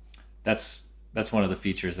that's That's one of the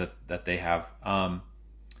features that they have. On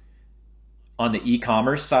the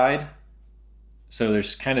e-commerce side, so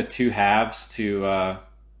there's kind of two halves to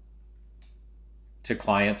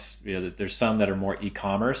clients. There's some that are more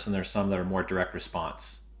e-commerce, and there's some that are more direct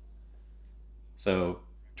response. So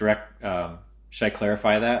direct. Should I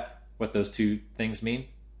clarify that? What those two things mean?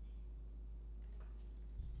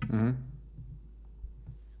 Mm-hmm.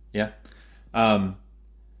 Yeah.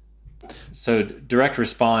 So direct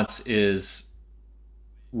response is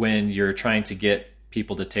when you're trying to get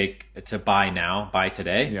people to buy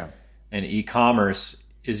today. Yeah. And e-commerce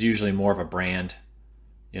is usually more of a brand.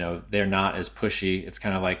 They're not as pushy. It's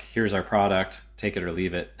kind of like, here's our product, take it or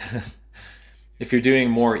leave it. If you're doing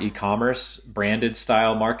more e-commerce branded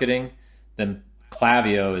style marketing, then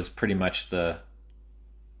Klaviyo is pretty much the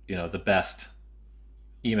best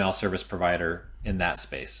email service provider in that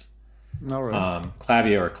space. All right.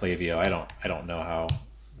 Klaviyo or Klaviyo, I don't know how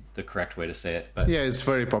the correct way to say it, but yeah, it's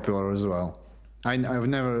very popular as well. I've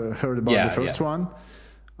never heard about the first one.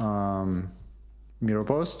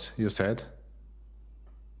 Miropost, you said.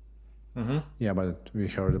 Mm-hmm. Yeah, but we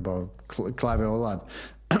heard about Klaviyo a lot.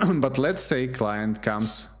 But let's say client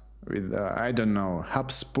comes with I don't know,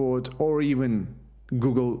 HubSpot or even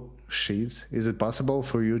Google Sheets. Is it possible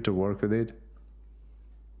for you to work with it?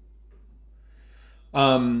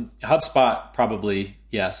 HubSpot, probably,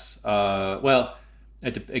 yes. Well,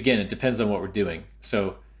 again, it depends on what we're doing.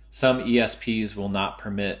 So some ESPs will not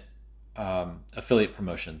permit affiliate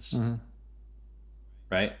promotions, Mm-hmm.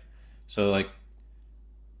 right? So like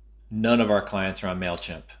none of our clients are on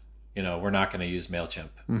MailChimp. We're not going to use MailChimp,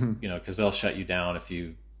 Mm-hmm. because they'll shut you down if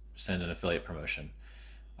you send an affiliate promotion.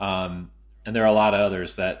 And there are a lot of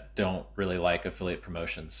others that don't really like affiliate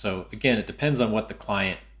promotions. So again, it depends on what the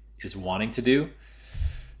client is wanting to do.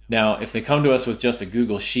 Now, if they come to us with just a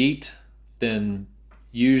Google Sheet, then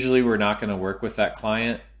usually we're not going to work with that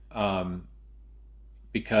client,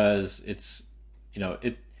 because it's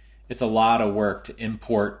a lot of work to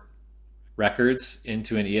import records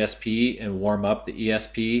into an ESP and warm up the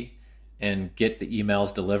ESP and get the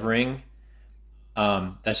emails delivering.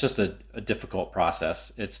 That's just a difficult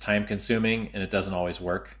process. It's time consuming and it doesn't always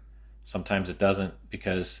work. Sometimes it doesn't,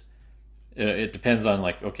 because it depends on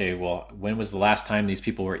like, okay, well, when was the last time these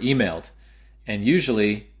people were emailed? And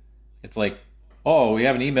usually it's like, oh, we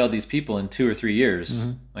haven't emailed these people in 2 or 3 years.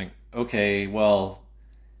 Mm-hmm. Like, okay, well,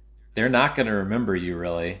 they're not going to remember you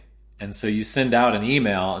really. And so you send out an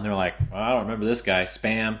email and they're like, well, I don't remember this guy,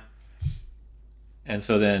 spam. And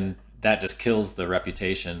so then that just kills the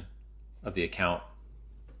reputation of the account.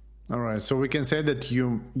 All right. So we can say that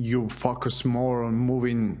you focus more on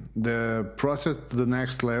moving the process to the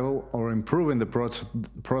next level or improving the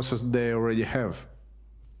process they already have.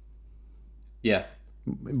 Yeah.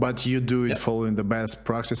 But you do it following the best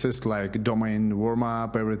practices like domain warm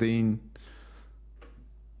up, everything.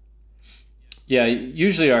 Yeah.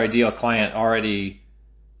 Usually our ideal client already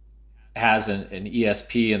has an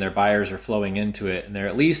ESP and their buyers are flowing into it and they're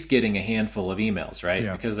at least getting a handful of emails, right?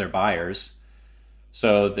 Yeah. Because they're buyers.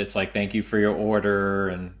 So it's like, thank you for your order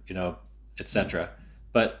and, et cetera.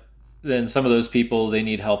 But then some of those people, they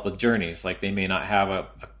need help with journeys. Like they may not have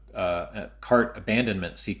a cart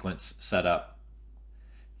abandonment sequence set up,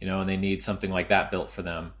 and they need something like that built for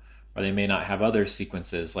them. Or they may not have other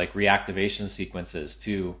sequences like reactivation sequences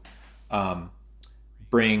to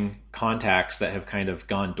bring contacts that have kind of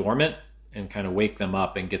gone dormant and kind of wake them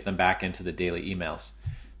up and get them back into the daily emails.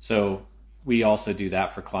 So we also do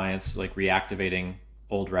that for clients, like reactivating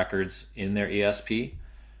old records in their ESP.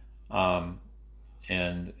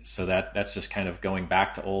 And so that's just kind of going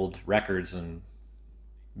back to old records and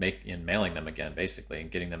mailing them again, basically, and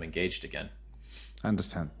getting them engaged again. I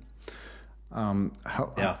understand.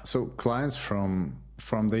 So clients from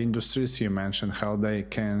the industries you mentioned, how they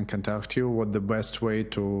can contact you, what the best way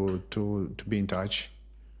to be in touch?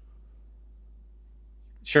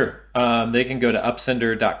 Sure. They can go to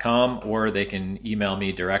upsender.com or they can email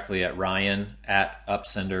me directly at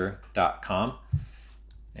ryan@upsender.com.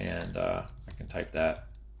 And I can type that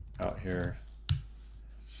out here.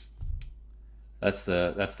 That's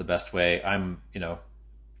the best way. You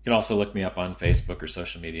can also look me up on Facebook or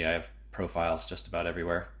social media. I have profiles just about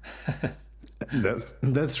everywhere.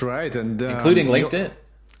 That's right. And including LinkedIn.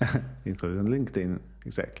 Including LinkedIn,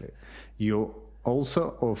 exactly. You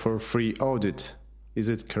also offer free audit. Is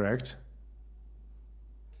it correct?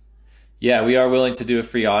 Yeah, we are willing to do a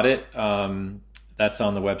free audit. That's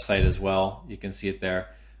on the website as well. You can see it there.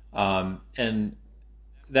 And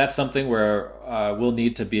that's something where we'll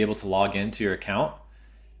need to be able to log into your account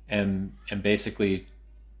and basically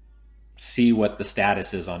see what the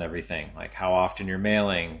status is on everything, like how often you're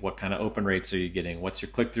mailing, what kind of open rates are you getting, what's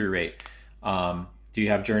your click-through rate, do you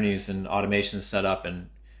have journeys and automations set up, and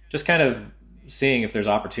just kind of seeing if there's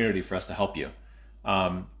opportunity for us to help you.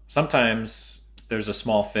 Sometimes there's a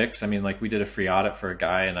small fix. I mean, like we did a free audit for a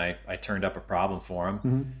guy, and I turned up a problem for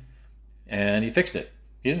him, and he fixed it.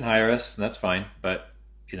 He didn't hire us, and that's fine, but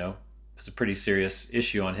you know, it's a pretty serious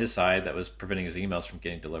issue on his side that was preventing his emails from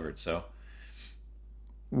getting delivered. So,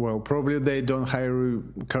 well, probably they don't hire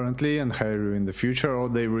you currently and hire you in the future, or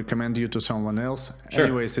they recommend you to someone else. Sure.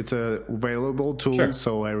 Anyways, it's a available tool, Sure.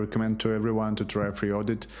 so I recommend to everyone to try a free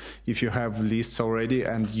audit. If you have lists already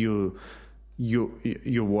and you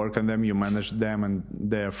work on them, you manage them, and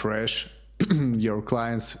they're fresh, your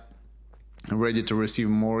clients are ready to receive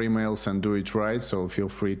more emails and do it right. So feel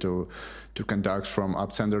free to contact from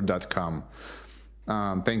upsender.com.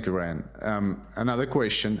 Thank you, Ryan. Another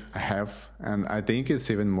question I have, and I think it's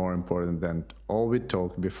even more important than all we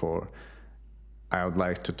talked before. I would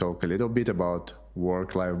like to talk a little bit about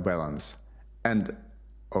work-life balance, and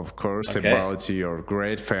of course about your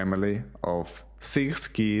great family of 6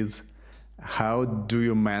 kids. How do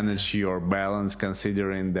you manage your balance,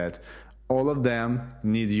 considering that all of them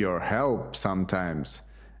need your help sometimes?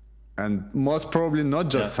 And most probably not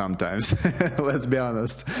just sometimes, let's be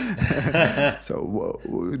honest. So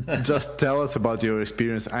just tell us about your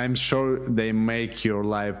experience. I'm sure they make your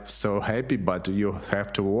life so happy, but you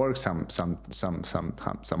have to work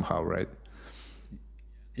somehow, right?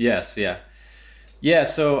 Yes. Yeah.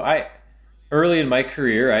 So early in my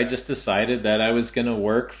career, I just decided that I was going to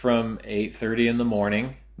work from 8:30 in the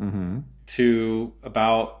morning to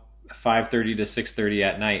about 5:30 to 6:30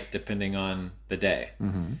 at night, depending on the day.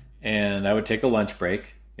 And I would take a lunch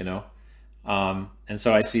break, you know. And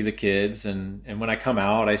so I see the kids, and when I come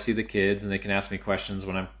out, I see the kids, and they can ask me questions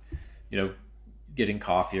when I'm, you know, getting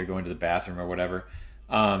coffee or going to the bathroom or whatever.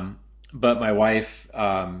 But my wife,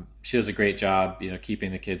 she does a great job, you know,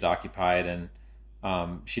 keeping the kids occupied, and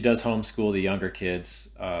she does homeschool the younger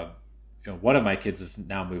kids. You know, one of my kids has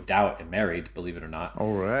now moved out and married, believe it or not.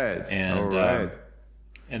 All right. And, all right.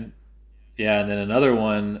 And then another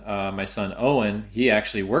one, my son Owen, he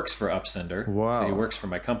actually works for Upsender. Wow. So he works for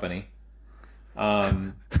my company.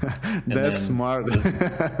 That's smart.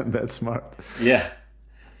 That's smart. Yeah.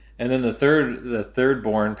 And then the third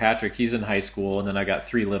born, Patrick, he's in high school, and then I got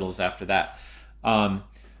 3 littles after that.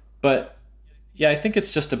 But yeah, I think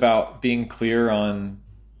it's just about being clear on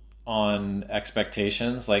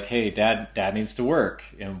expectations. Like, hey, dad needs to work.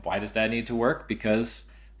 And why does dad need to work? Because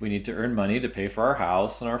we need to earn money to pay for our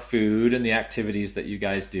house and our food and the activities that you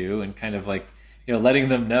guys do, and kind of like, you know, letting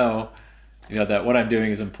them know, you know, that what I'm doing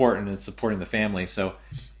is important and supporting the family. So,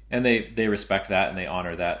 and they respect that and they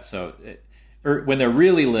honor that. So when they're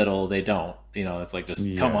really little, they don't, you know, it's like, just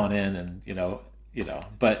come on in, and, you know,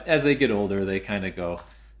 but as they get older, they kind of go,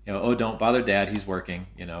 you know, oh, don't bother dad, he's working,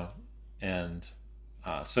 you know. And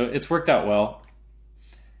so it's worked out well.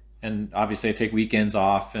 And obviously I take weekends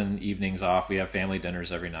off and evenings off. We have family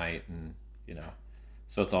dinners every night, and, you know,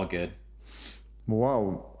 so it's all good.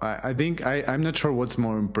 Wow. I think I'm not sure what's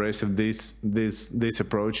more impressive, this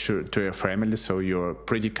approach to your family. So you're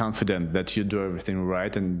pretty confident that you do everything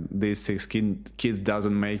right, and these 6 kids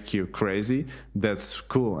doesn't make you crazy. That's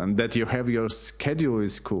cool. And that you have your schedule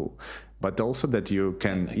is cool. But also that you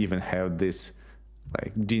can even have this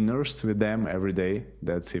like dinners with them every day.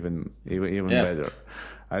 That's even better.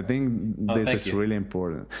 I think this is really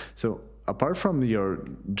important. So apart from your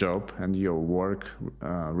job and your work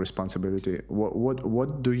responsibility,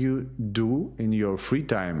 what do you do in your free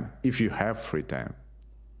time, if you have free time?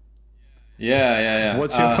 Yeah.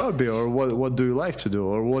 What's your hobby, or what do you like to do,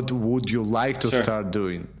 or what would you like to start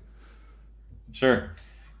doing? Sure.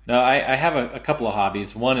 No, I have a couple of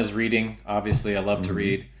hobbies. One is reading. Obviously, I love to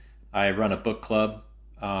read. I run a book club.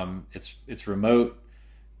 It's remote.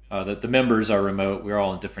 The members are remote. We're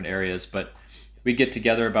all in different areas, but we get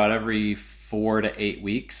together about every 4 to 8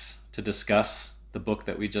 weeks to discuss the book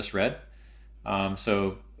that we just read.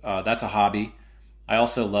 So that's a hobby. I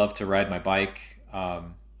also love to ride my bike.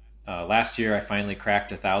 Last year, I finally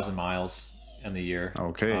cracked 1,000 miles in the year.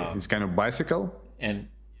 Okay, it's kind of bicycle? And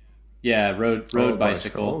yeah, road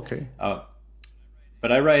bicycle. Okay.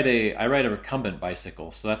 But I ride a recumbent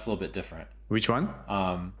bicycle, so that's a little bit different. Which one?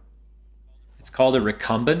 It's called a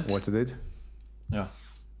recumbent. What is it?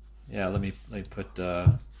 Yeah. Let me put.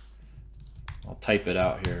 I'll type it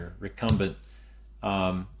out here. Recumbent.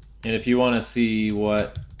 And if you want to see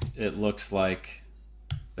what it looks like,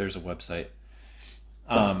 there's a website.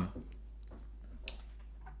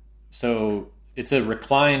 So it's a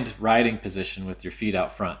reclined riding position with your feet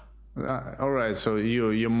out front. All right, so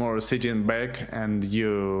you're more sitting back and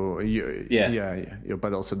your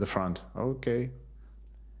pedals at the front. Okay.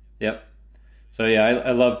 Yep. So yeah,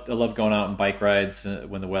 I love going out on bike rides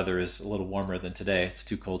when the weather is a little warmer than today. It's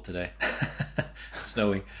too cold today. It's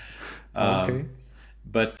snowy. Okay.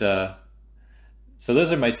 But so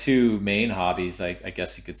those are my two main hobbies, I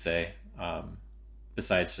guess you could say.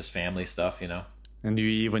 Besides just family stuff, And you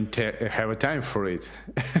even have a time for it.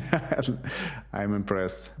 I'm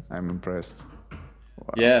impressed.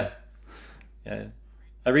 Wow. Yeah. I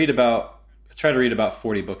try to read about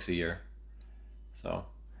 40 books a year. So.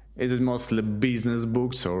 Is it mostly business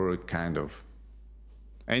books or kind of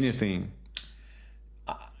anything?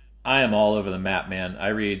 I am all over the map, man. I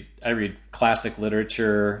read classic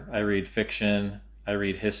literature. I read fiction. I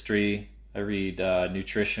read history. I read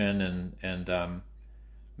nutrition and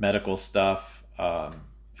medical stuff. I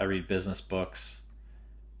read business books.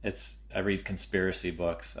 I read conspiracy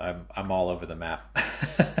books. I'm all over the map.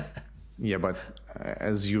 Yeah, but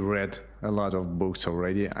as you read a lot of books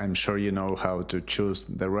already, I'm sure you know how to choose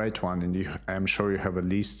the right one, and I'm sure you have a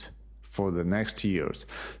list for the next years.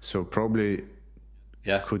 So probably,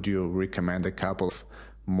 could you recommend a couple of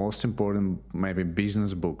most important, maybe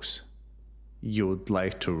business books you would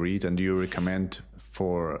like to read and you recommend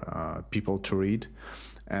for people to read,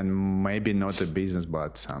 and maybe not a business,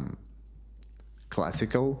 but some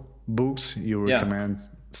classical books you recommend?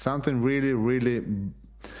 Something really, really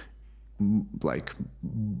like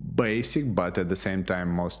basic, but at the same time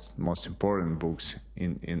most important books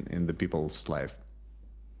in the people's life.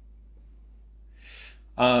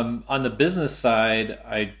 On the business side,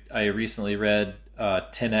 I recently read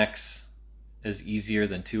 10x is easier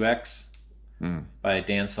than 2x by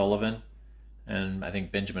Dan Sullivan and I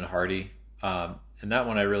think Benjamin Hardy. And that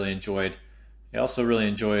one I really enjoyed. I also really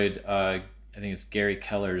enjoyed I think it's Gary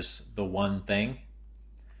Keller's The One Thing.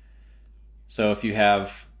 So if you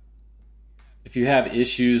have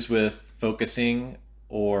issues with focusing,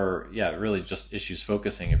 or really just issues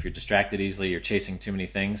focusing, if you're distracted easily, you're chasing too many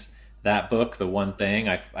things, that book, The One Thing,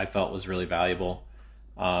 I felt was really valuable.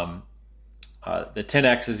 The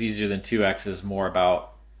 10x is easier than 2x is more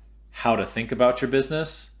about how to think about your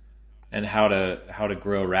business and how to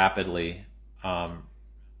grow rapidly,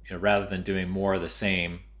 rather than doing more of the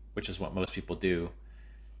same, which is what most people do.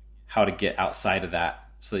 How to get outside of that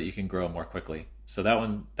so that you can grow more quickly. So that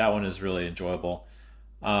one is really enjoyable.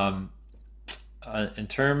 In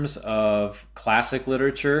terms of classic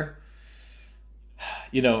literature,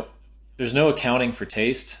 there's no accounting for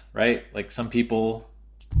taste, right? Like some people,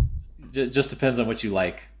 it just depends on what you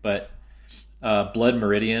like. But Blood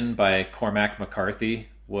Meridian by Cormac McCarthy,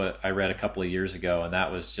 what I read a couple of years ago, and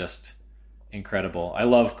that was just incredible. I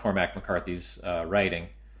love Cormac McCarthy's writing,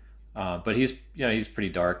 but he's pretty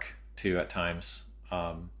dark too at times.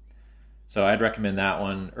 So I'd recommend that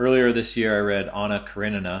one. Earlier this year, I read Anna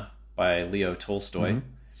Karenina by Leo Tolstoy.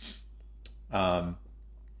 And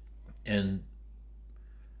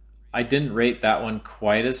I didn't rate that one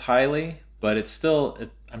quite as highly, but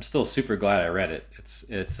I'm still super glad I read it.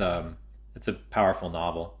 It's a powerful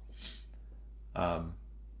novel. But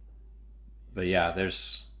yeah,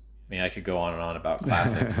 I could go on and on about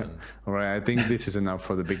classics. And all right, I think this is enough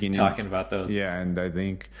for the beginning. Talking about those. Yeah, and I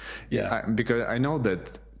think, because I know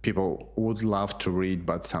that people would love to read,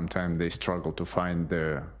 but sometimes they struggle to find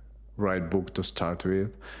the right book to start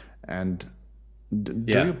with. And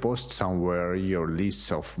do you post somewhere your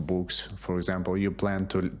lists of books? For example, you plan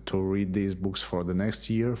to read these books for the next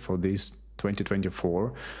year, for this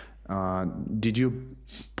 2024. Did you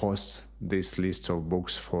post this list of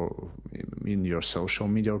books in your social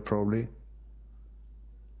media probably?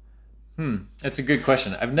 That's a good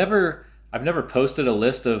question. I've never posted a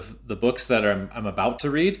list of the books that I'm about to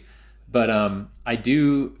read, but I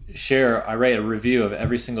write a review of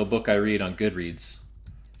every single book I read on Goodreads.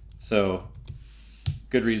 So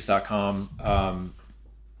goodreads.com,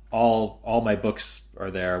 all my books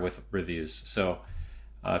are there with reviews. So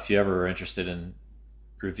if you ever are interested in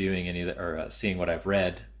reviewing any or seeing what I've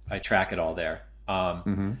read, I track it all there.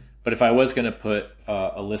 But if I was going to put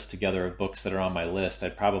a list together of books that are on my list,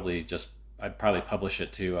 I'd probably publish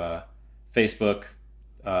it to Facebook,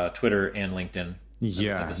 Twitter, and LinkedIn.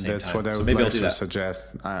 Yeah, at the same that's time. what I would like to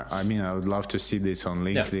suggest. I would love to see this on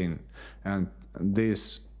LinkedIn, and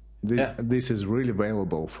this is really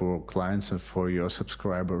valuable for clients and for your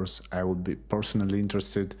subscribers. I would be personally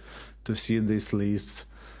interested to see these lists,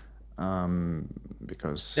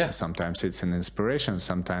 because sometimes it's an inspiration,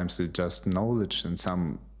 sometimes it's just knowledge and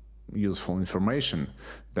some useful information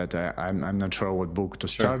that I'm not sure what book to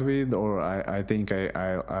start with, or I think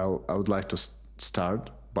I would like to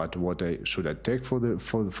start but what should I take for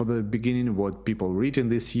the beginning, what people read in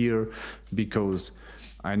this year, because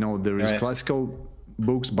I know there is classical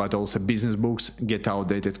books, but also business books get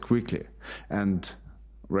outdated quickly. And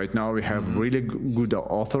right now we have really good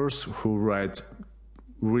authors who write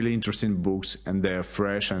really interesting books, and they're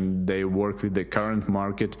fresh and they work with the current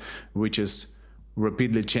market, which is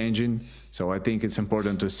rapidly changing. So I think it's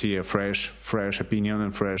important to see a fresh opinion,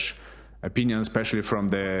 especially from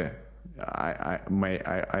the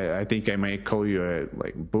I think I may call you a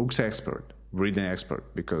books expert, reading expert,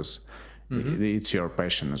 because it's your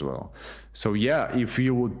passion as well. So yeah, if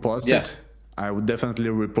you would post it, I would definitely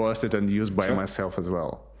repost it and use by myself as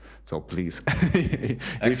well. So please,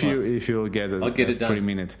 if you'll get I'll get it 3 done.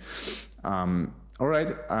 minutes. All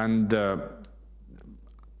right, and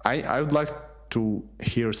I would like to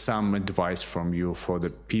hear some advice from you for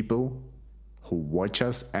the people who watch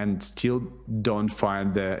us and still didn't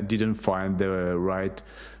find the right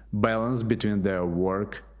balance between their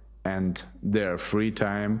work and their free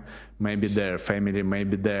time, maybe their family,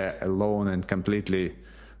 maybe they're alone and completely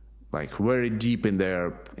very deep in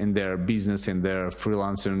their business, in their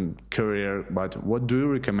freelancing career. But what do you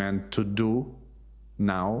recommend to do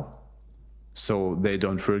now so they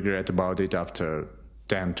don't regret about it after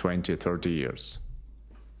 10, 20, 30 years?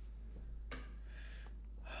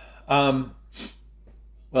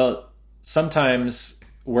 Well, sometimes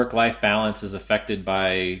work-life balance is affected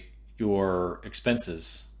by your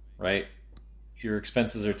expenses, right? Your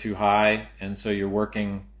expenses are too high, and so you're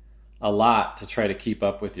working a lot to try to keep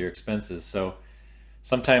up with your expenses. So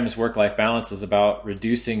sometimes work-life balance is about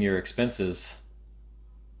reducing your expenses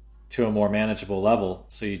to a more manageable level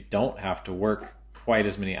so you don't have to work quite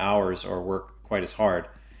as many hours or work quite as hard.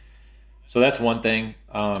 So that's one thing.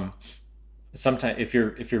 Sometimes if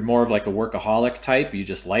you're more of like a workaholic type, you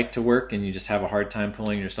just like to work and you just have a hard time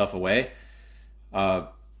pulling yourself away.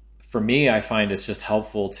 For me, I find it's just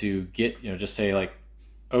helpful to get, just say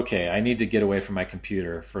okay, I need to get away from my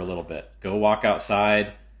computer for a little bit. Go walk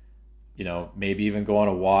outside, maybe even go on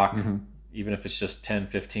a walk, even if it's just 10,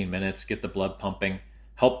 15 minutes, get the blood pumping,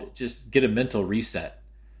 help just get a mental reset,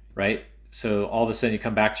 right? So all of a sudden you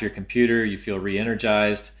come back to your computer, you feel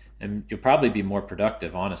re-energized, and you'll probably be more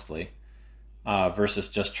productive, honestly, versus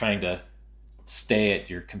just trying to stay at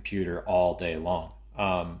your computer all day long.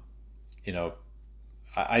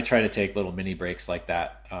 I try to take little mini breaks like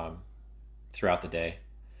that throughout the day.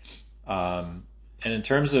 And in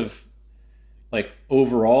terms of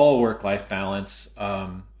overall work-life balance,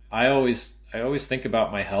 I always think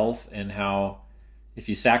about my health and how if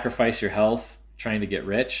you sacrifice your health trying to get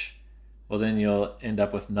rich, well, then you'll end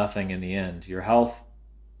up with nothing in the end. Your health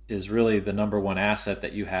is really the number one asset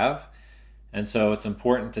that you have. And so it's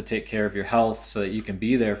important to take care of your health so that you can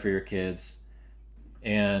be there for your kids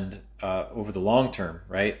and over the long term,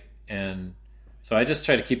 right? And so I just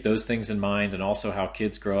try to keep those things in mind, and also how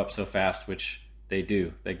kids grow up so fast, which they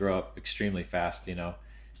do. They grow up extremely fast,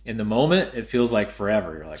 In the moment, it feels like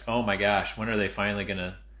forever. You're like, oh my gosh, when are they finally going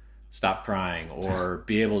to stop crying or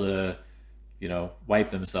be able to, wipe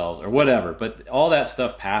themselves or whatever? But all that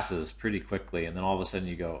stuff passes pretty quickly, and then all of a sudden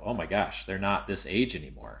you go, oh my gosh, they're not this age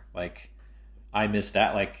anymore. I missed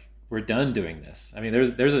that. We're done doing this. I mean,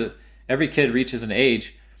 every kid reaches an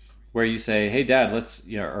age where you say, hey dad, let's,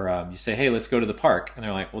 or you say, hey, let's go to the park. And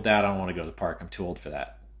they're like, well, dad, I don't want to go to the park. I'm too old for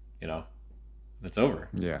that. It's over.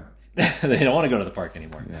 Yeah. They don't want to go to the park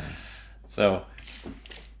anymore. Yeah. So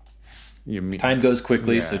time goes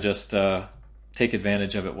quickly. So just take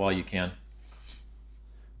advantage of it while you can.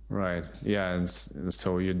 Right. Yeah. And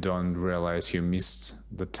so you don't realize you missed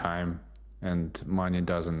the time, and money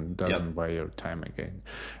doesn't buy your time again.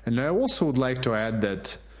 And I also would like to add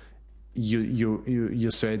that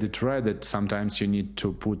you said it right, that sometimes you need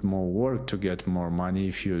to put more work to get more money.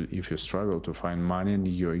 If you struggle to find money and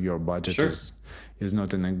your budget is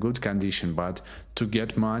not in a good condition, but to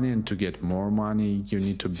get money and to get more money, you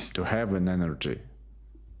need to have an energy.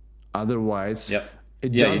 Otherwise, it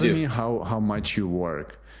doesn't mean how much you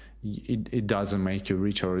work. It doesn't make you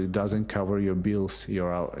rich, or it doesn't cover your bills,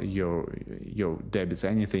 your debits,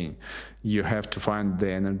 anything. You have to find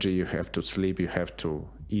the energy. You have to sleep. You have to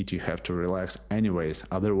eat. You have to relax. Anyways,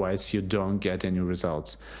 otherwise you don't get any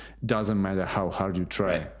results. Doesn't matter how hard you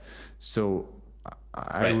try. Right. So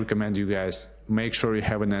I recommend you guys, make sure you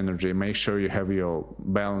have an energy. Make sure you have your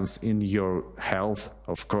balance in your health.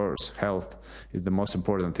 Of course, health is the most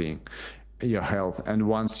important thing. Your health, and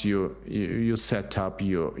once you set up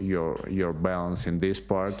your balance in this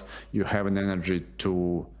part, you have an energy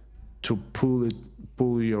to pull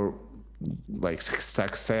your like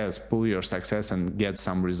success, pull your success and get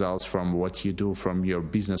some results from what you do, from your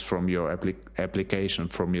business, from your application,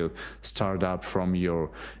 from your startup, from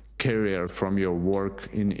your career, from your work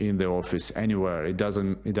in the office, anywhere. It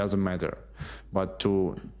doesn't matter. But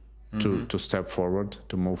to step forward,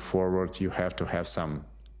 to move forward, you have to have some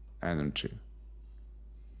energy.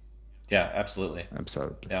 Yeah, absolutely.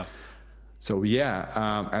 Yeah. So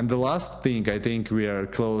and the last thing, I think we are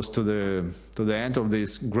close to the end of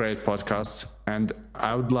this great podcast, and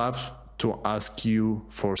I would love to ask you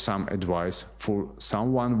for some advice for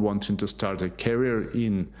someone wanting to start a career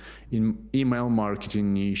in email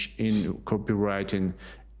marketing niche, in copywriting,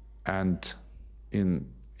 and in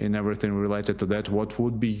everything related to that. What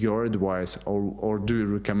would be your advice, or do you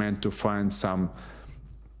recommend to find some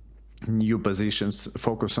new positions,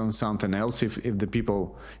 focus on something else? If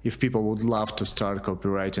people would love to start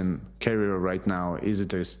copywriting career right now, is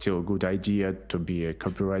it still a good idea to be a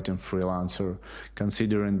copywriting freelancer,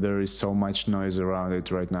 considering there is so much noise around it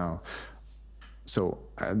right now? So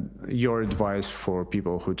your advice for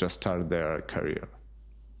people who just start their career.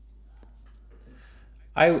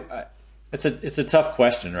 It's a tough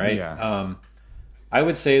question, right? Yeah. I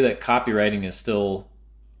would say that copywriting is still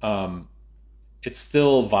it's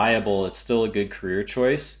still viable. It's still a good career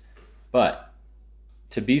choice. But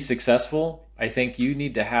to be successful, I think you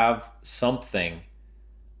need to have something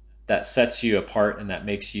that sets you apart and that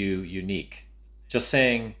makes you unique. Just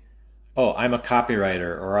saying, oh, I'm a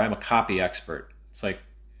copywriter or I'm a copy expert. It's like,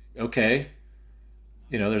 okay,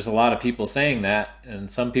 there's a lot of people saying that, and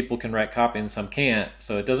some people can write copy and some can't.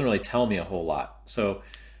 So it doesn't really tell me a whole lot. So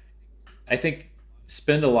I think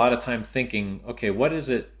spend a lot of time thinking, okay, what is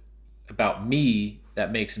it about me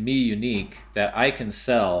that makes me unique that I can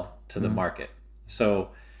sell to the market? So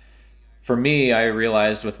for me, I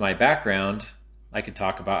realized with my background, I could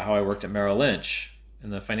talk about how I worked at Merrill Lynch in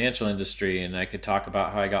the financial industry, and I could talk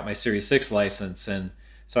about how I got my Series 6 license. And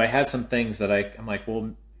so I had some things that I'm like,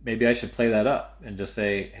 well, maybe I should play that up and just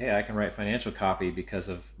say, hey, I can write financial copy because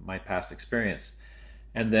of my past experience.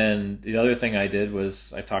 And then the other thing I did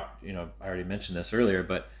was I already mentioned this earlier,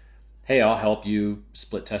 but hey, I'll help you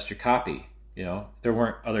split test your copy. There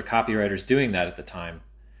weren't other copywriters doing that at the time,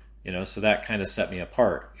 so that kind of set me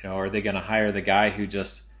apart. Are they going to hire the guy who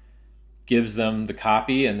just gives them the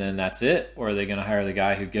copy and then that's it? Or are they going to hire the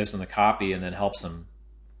guy who gives them the copy and then helps them,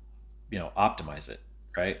 optimize it,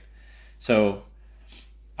 right? So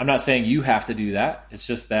I'm not saying you have to do that. It's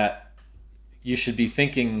just that you should be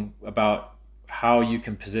thinking about how you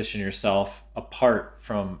can position yourself apart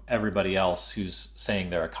from everybody else who's saying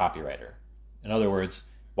they're a copywriter. In other words,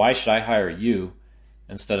 why should I hire you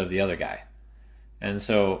instead of the other guy? And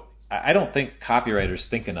so I don't think copywriters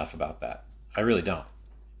think enough about that. I really don't.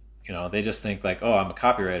 They just think like, oh, I'm a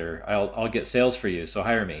copywriter. I'll get sales for you, so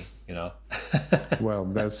hire me. Well,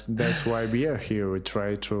 that's why we are here. We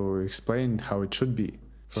try to explain how it should be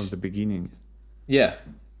from the beginning. Yeah.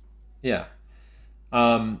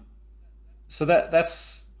 So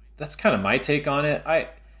that's kind of my take on it.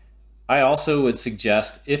 I also would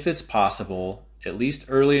suggest, if it's possible, at least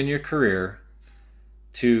early in your career,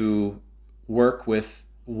 to work with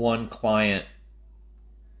one client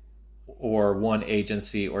or one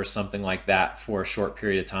agency or something like that for a short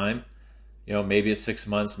period of time. Maybe it's 6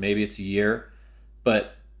 months, maybe it's a year,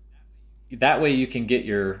 but that way you can get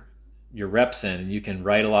your reps in and you can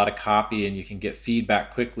write a lot of copy and you can get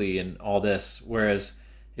feedback quickly and all this. Whereas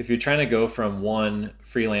if you're trying to go from one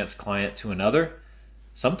freelance client to another,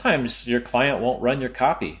 sometimes your client won't run your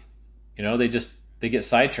copy. They get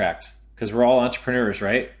sidetracked because we're all entrepreneurs,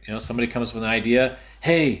 right? Somebody comes with an idea.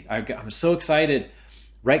 Hey, I'm so excited.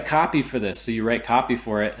 Write copy for this. So you write copy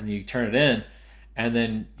for it and you turn it in, and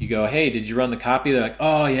then you go, hey, did you run the copy? They're like,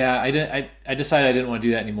 oh yeah, I decided I didn't want to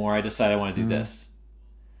do that anymore. I decided I want to do this.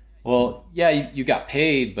 Well, yeah, you got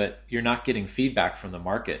paid, but you're not getting feedback from the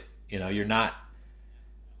market. You're not.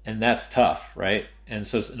 And that's tough, right? And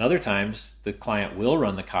so in other times, the client will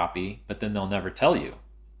run the copy, but then they'll never tell you.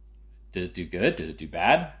 Did it do good? Did it do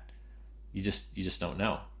bad? You just don't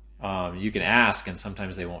know. You can ask, and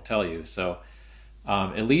sometimes they won't tell you. So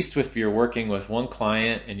at least if you're working with one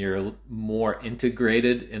client and you're more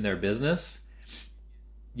integrated in their business,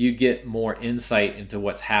 you get more insight into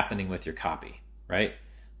what's happening with your copy, right?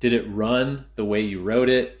 Did it run the way you wrote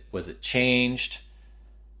it? Was it changed?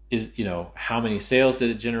 How many sales did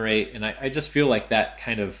it generate? And I just feel like that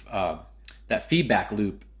kind of that feedback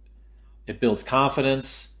loop, it builds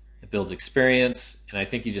confidence, it builds experience, and I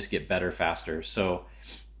think you just get better faster. So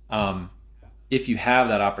if you have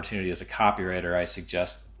that opportunity as a copywriter, I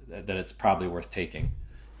suggest that it's probably worth taking.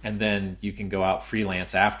 And then you can go out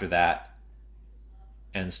freelance after that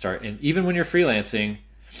and start. And even when you're freelancing,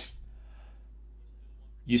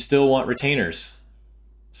 you still want retainers.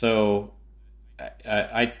 So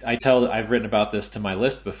I've written about this to my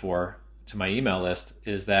list before, to my email list,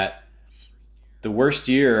 is that the worst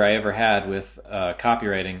year I ever had with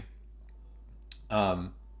copywriting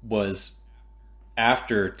was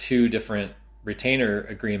after 2 different retainer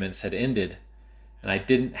agreements had ended, and I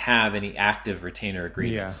didn't have any active retainer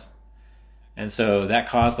agreements. Yeah. And so that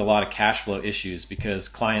caused a lot of cash flow issues, because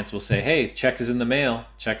clients will say, hey, check is in the mail.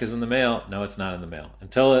 Check is in the mail. No, it's not in the mail.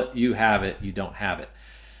 Until you have it, you don't have it.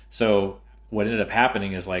 So what ended up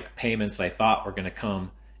happening is, like, payments I thought were going to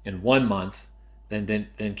come in 1 month,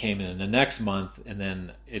 then came in the next month, and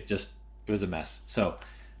then it was a mess. So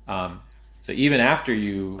so even after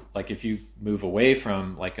you, like, if you move away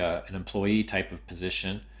from like an employee type of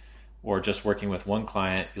position, or just working with one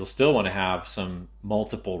client, you'll still want to have some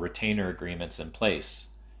multiple retainer agreements in place,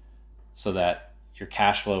 so that your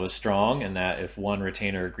cash flow is strong, and that if one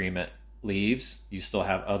retainer agreement leaves, you still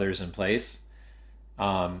have others in place.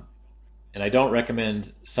 And I don't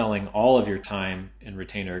recommend selling all of your time in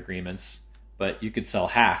retainer agreements, but you could sell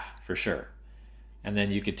half for sure. And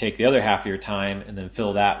then you could take the other half of your time and then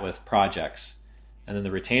fill that with projects. And then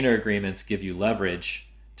the retainer agreements give you leverage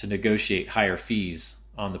to negotiate higher fees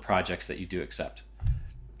on the projects that you do accept.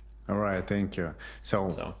 All right, thank you.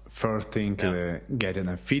 So first thing, getting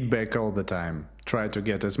a feedback all the time. Try to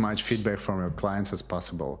get as much feedback from your clients as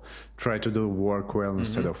possible. Try to do work well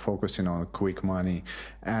instead of focusing on quick money.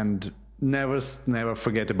 And never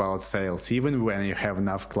forget about sales, even when you have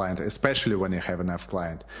enough clients, especially when you have enough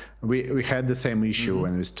client. We had the same issue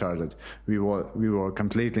when we started. We were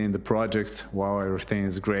completely in the projects. Wow, everything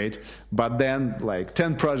is great. But then, like,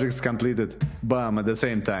 10 projects completed, bam, at the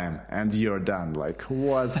same time, and you're done. Like,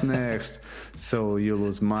 what's next? So you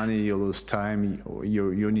lose money, you lose time.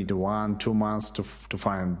 You need 1-2 months to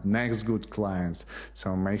find next good clients.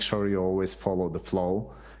 So make sure you always follow the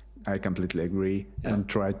flow. I completely agree. And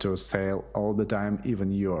try to sell all the time.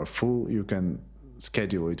 Even you are full, you can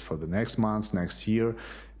schedule it for the next month, next year.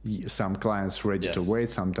 Some clients ready to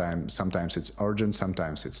wait. Sometimes it's urgent,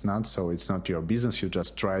 sometimes it's not. So it's not your business. You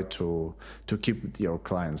just try to keep your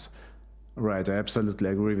clients. Right, I absolutely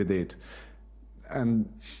agree with it. And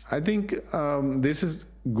I think this is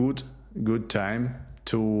good time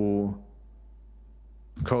to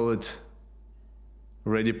call it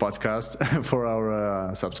Ready podcast for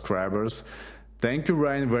our subscribers. Thank you,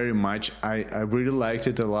 Ryan, very much. I really liked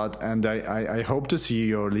it a lot, and I hope to see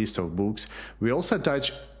your list of books. We also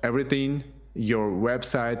touch everything, your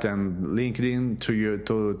website and LinkedIn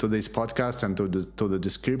to this podcast and to the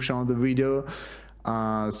description of the video.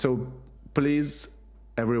 So please,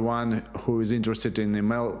 everyone who is interested in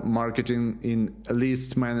email marketing, in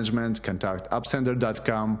list management, contact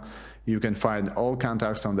upsender.com. You can find all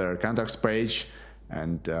contacts on their contacts page.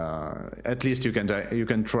 And at least you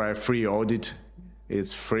can try a free audit.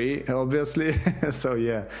 It's free, obviously. So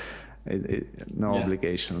no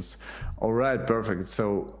obligations. All right, perfect.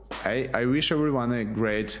 So I wish everyone a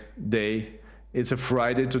great day. It's a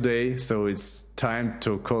Friday today, so it's time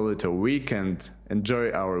to call it a weekend.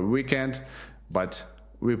 Enjoy our weekend, but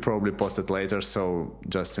we probably post it later. So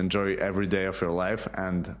just enjoy every day of your life.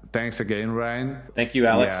 And thanks again, Ryan. Thank you,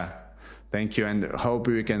 Alex. Yeah. Thank you, and hope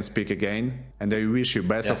we can speak again. And I wish you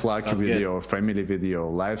best of luck with your family, with your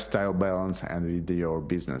lifestyle balance, and with your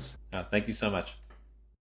business. Thank you so much.